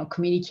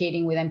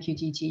 communicating with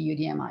MQTT,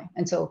 UDMI.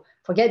 And so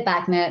forget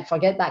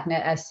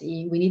BACnet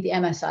SE. We need the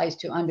MSIs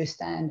to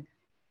understand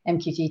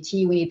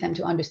MQTT. We need them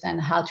to understand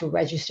how to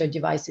register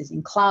devices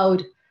in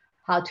cloud,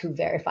 how to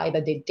verify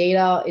that the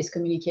data is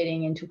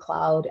communicating into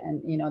cloud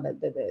and,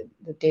 that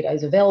the data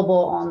is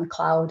available on the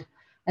cloud.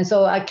 And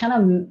so I kind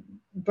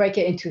of break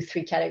it into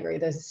 3 categories.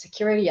 There's the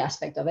security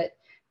aspect of it.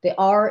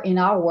 In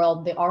our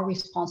world, they are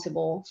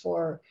responsible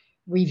for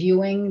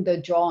reviewing the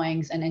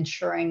drawings and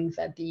ensuring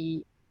that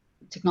the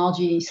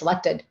technology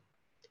selected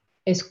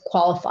is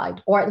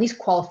qualified or at least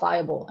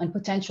qualifiable, and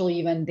potentially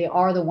even they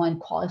are the one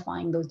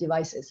qualifying those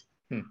devices.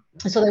 And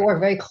so they work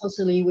very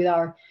closely with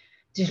our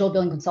digital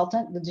building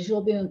consultant. The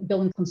digital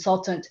building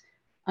consultant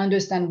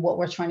understand what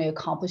we're trying to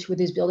accomplish with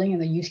this building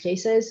and the use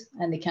cases,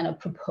 and they kind of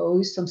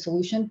propose some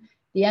solution.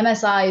 The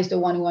MSI is the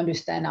one who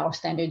understand our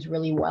standards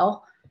really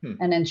well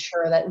and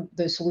ensure that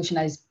the solution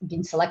that has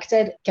been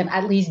selected can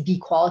at least be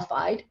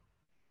qualified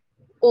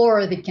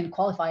or they can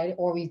qualify it,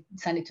 or we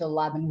send it to a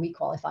lab and we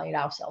qualify it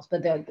ourselves.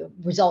 But the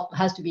result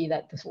has to be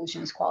that the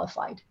solution is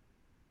qualified.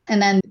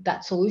 And then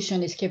that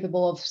solution is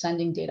capable of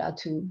sending data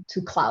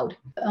to cloud.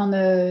 On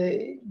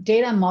the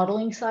data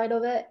modeling side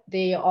of it,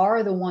 they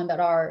are the one that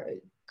are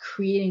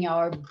creating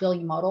our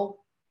building model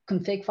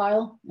config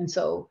file. And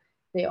so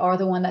they are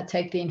the one that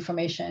take the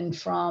information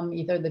from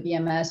either the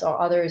BMS or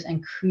others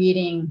and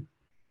creating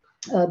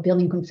a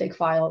building config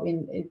file.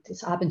 It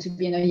happens to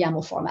be in a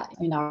YAML format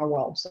in our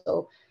world.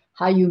 So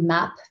how you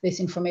map this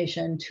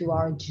information to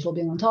our digital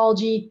building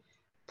ontology,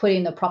 put it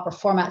in the proper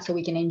format so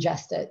we can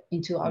ingest it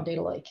into our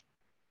data lake.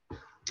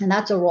 And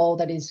that's a role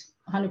that is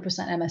 100%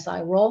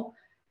 MSI role,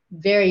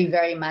 very,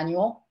 very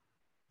manual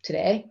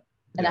today,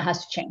 and that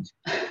has to change.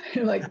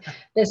 Like,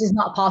 this is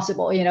not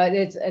possible. You know,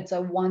 it's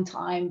a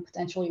one-time,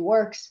 potentially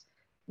works,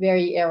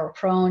 very error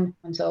prone.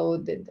 And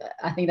so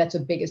I think that's the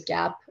biggest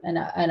gap. And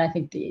I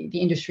think the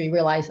industry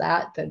realized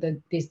that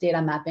this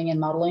data mapping and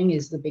modeling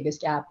is the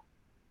biggest gap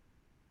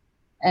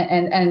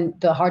and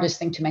the hardest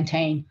thing to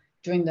maintain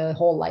during the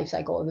whole life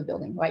cycle of the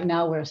building. Right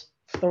now, we're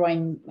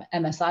throwing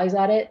MSIs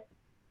at it.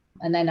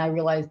 And then I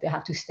realized they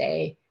have to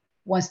stay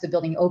once the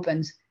building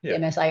opens. The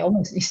MSI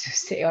almost needs to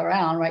stay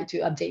around, right, to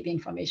update the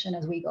information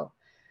as we go.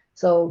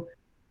 So,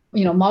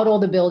 you know, model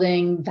the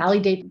building,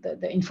 validate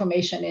the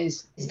information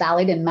is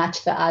valid and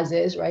match the as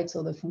is, right?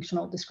 So the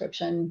functional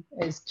description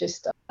is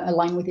just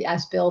aligned with the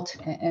as built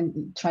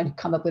and try to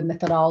come up with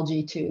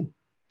methodology to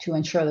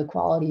ensure the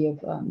quality of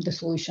the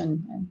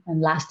solution and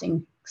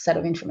lasting set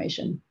of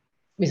information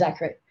is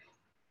accurate.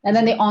 And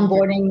then the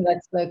onboarding,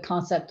 that's the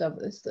concept of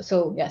this.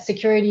 So yeah,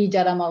 security,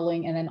 data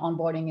modeling, and then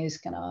onboarding is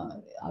kind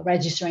of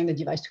registering the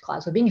device to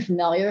cloud. So being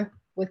familiar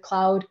with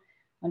cloud,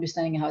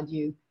 understanding how do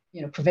you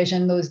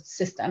provision those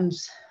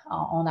systems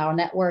on our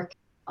network,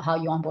 how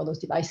you onboard those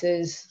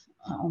devices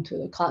onto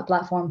the cloud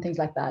platform, things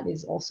like that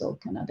is also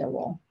kind of their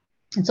role.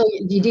 And so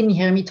you didn't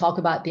hear me talk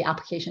about the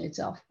application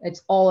itself.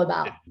 It's all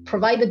about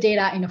provide the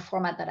data in a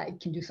format that I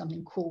can do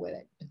something cool with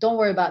it. But don't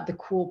worry about the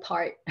cool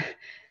part.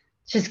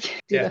 Just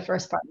do the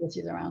first part, which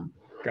is around.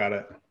 Got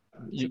it.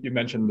 You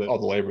mentioned all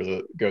the labor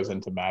that goes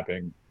into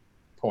mapping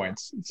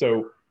points.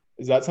 So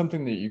is that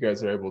something that you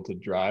guys are able to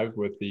drive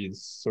with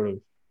these sort of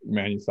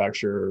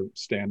manufacturer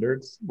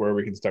standards where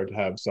we can start to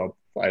have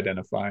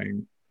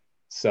self-identifying,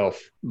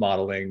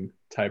 self-modeling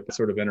type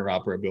sort of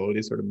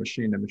interoperability, sort of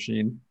machine to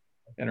machine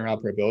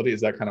interoperability? Is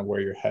that kind of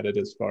where you're headed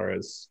as far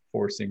as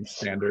forcing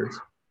standards?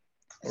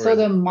 So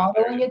the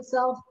modeling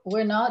itself,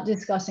 we're not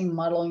discussing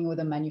modeling with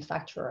a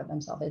manufacturer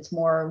themselves. It's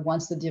more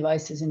once the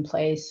device is in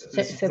place.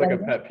 It's like a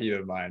pet peeve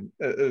of mine,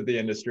 the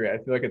industry. I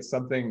feel like it's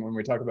something when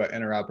we talk about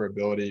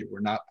interoperability,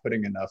 we're not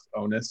putting enough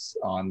onus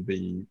on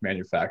the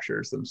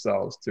manufacturers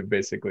themselves to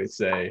basically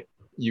say,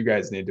 you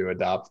guys need to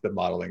adopt the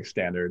modeling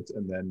standards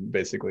and then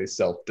basically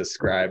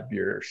self-describe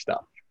your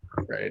stuff,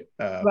 right?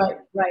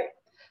 Right.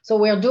 So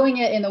we're doing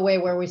it in a way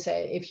where we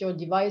say, if your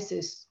device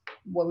is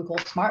what we call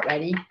smart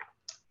ready,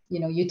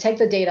 you take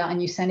the data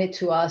and you send it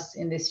to us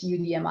in this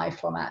UDMI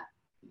format,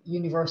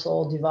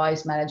 Universal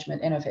Device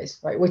Management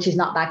Interface, right? Which is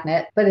not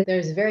BACnet, but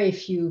there's very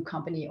few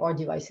company or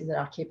devices that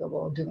are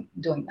capable of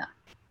doing that.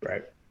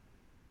 Right.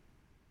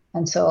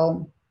 And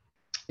so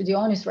the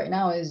onus right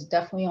now is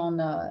definitely on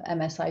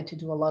MSI to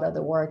do a lot of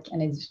the work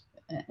and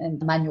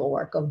manual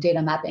work of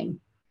data mapping.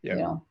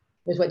 Yep.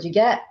 Here's what you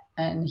get,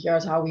 and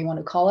here's how we want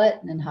to call it,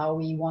 and how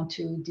we want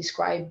to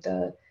describe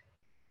the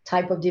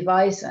type of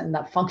device and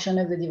that function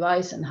of the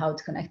device and how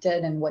it's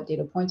connected and what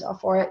data points are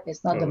for it.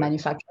 It's not the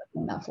manufacturer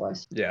doing that for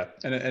us. Yeah.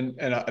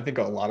 And I think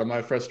a lot of my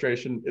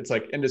frustration, it's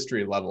like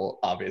industry level,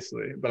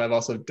 obviously, but I've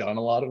also done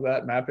a lot of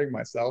that mapping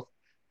myself.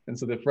 And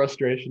so the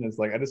frustration is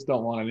like, I just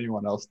don't want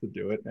anyone else to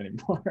do it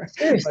anymore.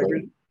 Seriously. Like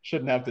we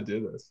shouldn't have to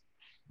do this.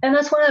 And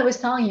that's what I was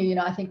telling you,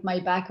 I think my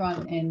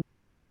background in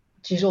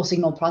digital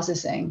signal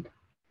processing,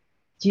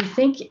 do you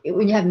think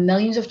when you have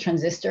millions of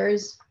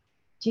transistors,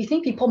 do you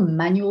think people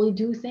manually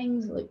do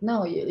things? Like,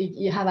 no,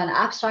 you have an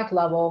abstract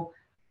level.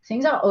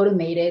 Things are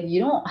automated. You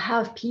don't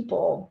have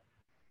people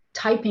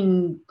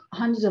typing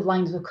hundreds of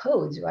lines of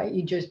codes, right?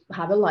 You just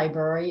have a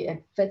library.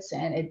 It fits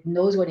in. It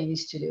knows what it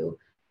needs to do,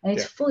 and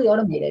it's fully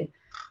automated.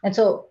 And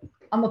so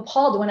I'm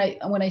appalled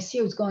when I see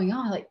what's going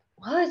on. Like,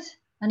 what?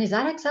 And is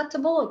that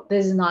acceptable?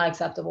 This is not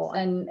acceptable.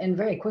 And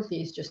very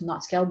quickly, it's just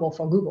not scalable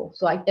for Google.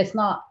 So it's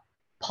not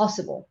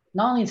possible.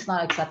 Not only it's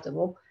not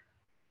acceptable,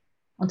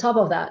 on top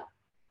of that,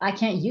 I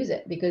can't use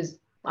it because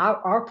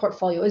our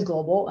portfolio is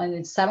global and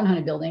it's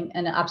 700 building,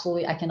 and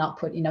absolutely I cannot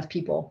put enough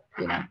people,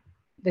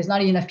 there's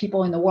not enough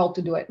people in the world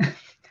to do it.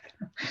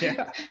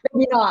 Yeah.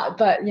 Maybe not,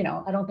 but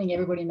I don't think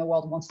everybody in the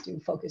world wants to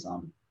focus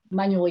on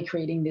manually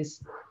creating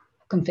this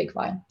config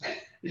file.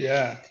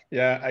 Yeah.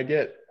 I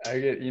get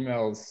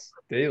emails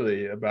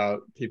daily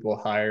about people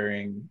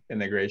hiring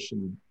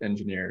integration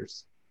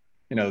engineers.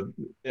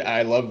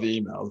 I love the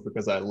emails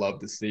because I love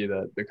to see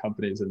that the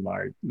companies in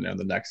my,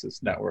 the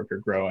Nexus network are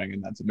growing,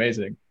 and that's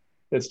amazing.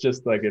 It's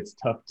just like, it's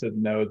tough to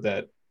know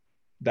that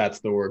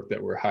that's the work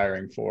that we're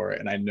hiring for.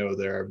 And I know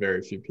there are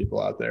very few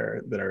people out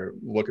there that are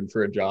looking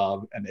for a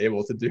job and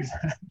able to do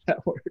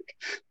that work.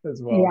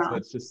 as well. Yeah. So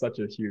it's just such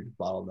a huge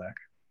bottleneck.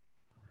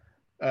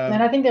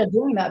 And I think they're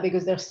doing that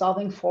because they're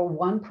solving for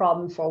one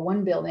problem for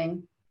one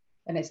building,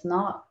 and it's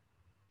not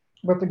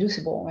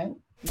reproducible, right?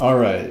 All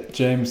right,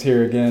 James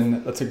here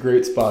again. That's a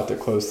great spot to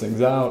close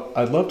things out.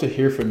 I'd love to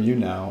hear from you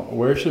now.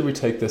 Where should we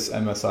take this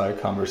MSI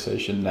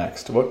conversation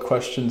next? What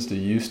questions do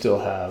you still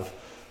have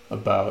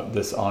about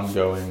this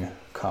ongoing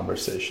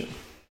conversation?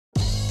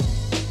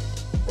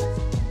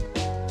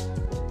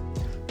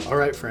 All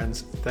right,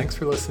 friends, thanks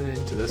for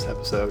listening to this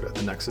episode of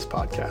the Nexus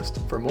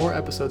Podcast. For more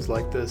episodes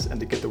like this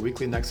and to get the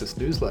weekly Nexus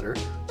newsletter,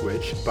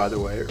 which, by the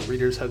way,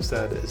 readers have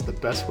said is the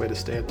best way to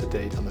stay up to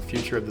date on the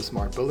future of the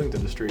smart buildings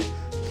industry,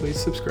 please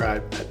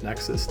subscribe at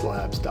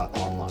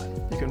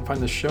nexuslabs.online. You can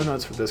find the show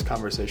notes for this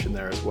conversation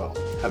there as well.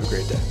 Have a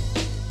great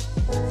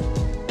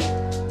day.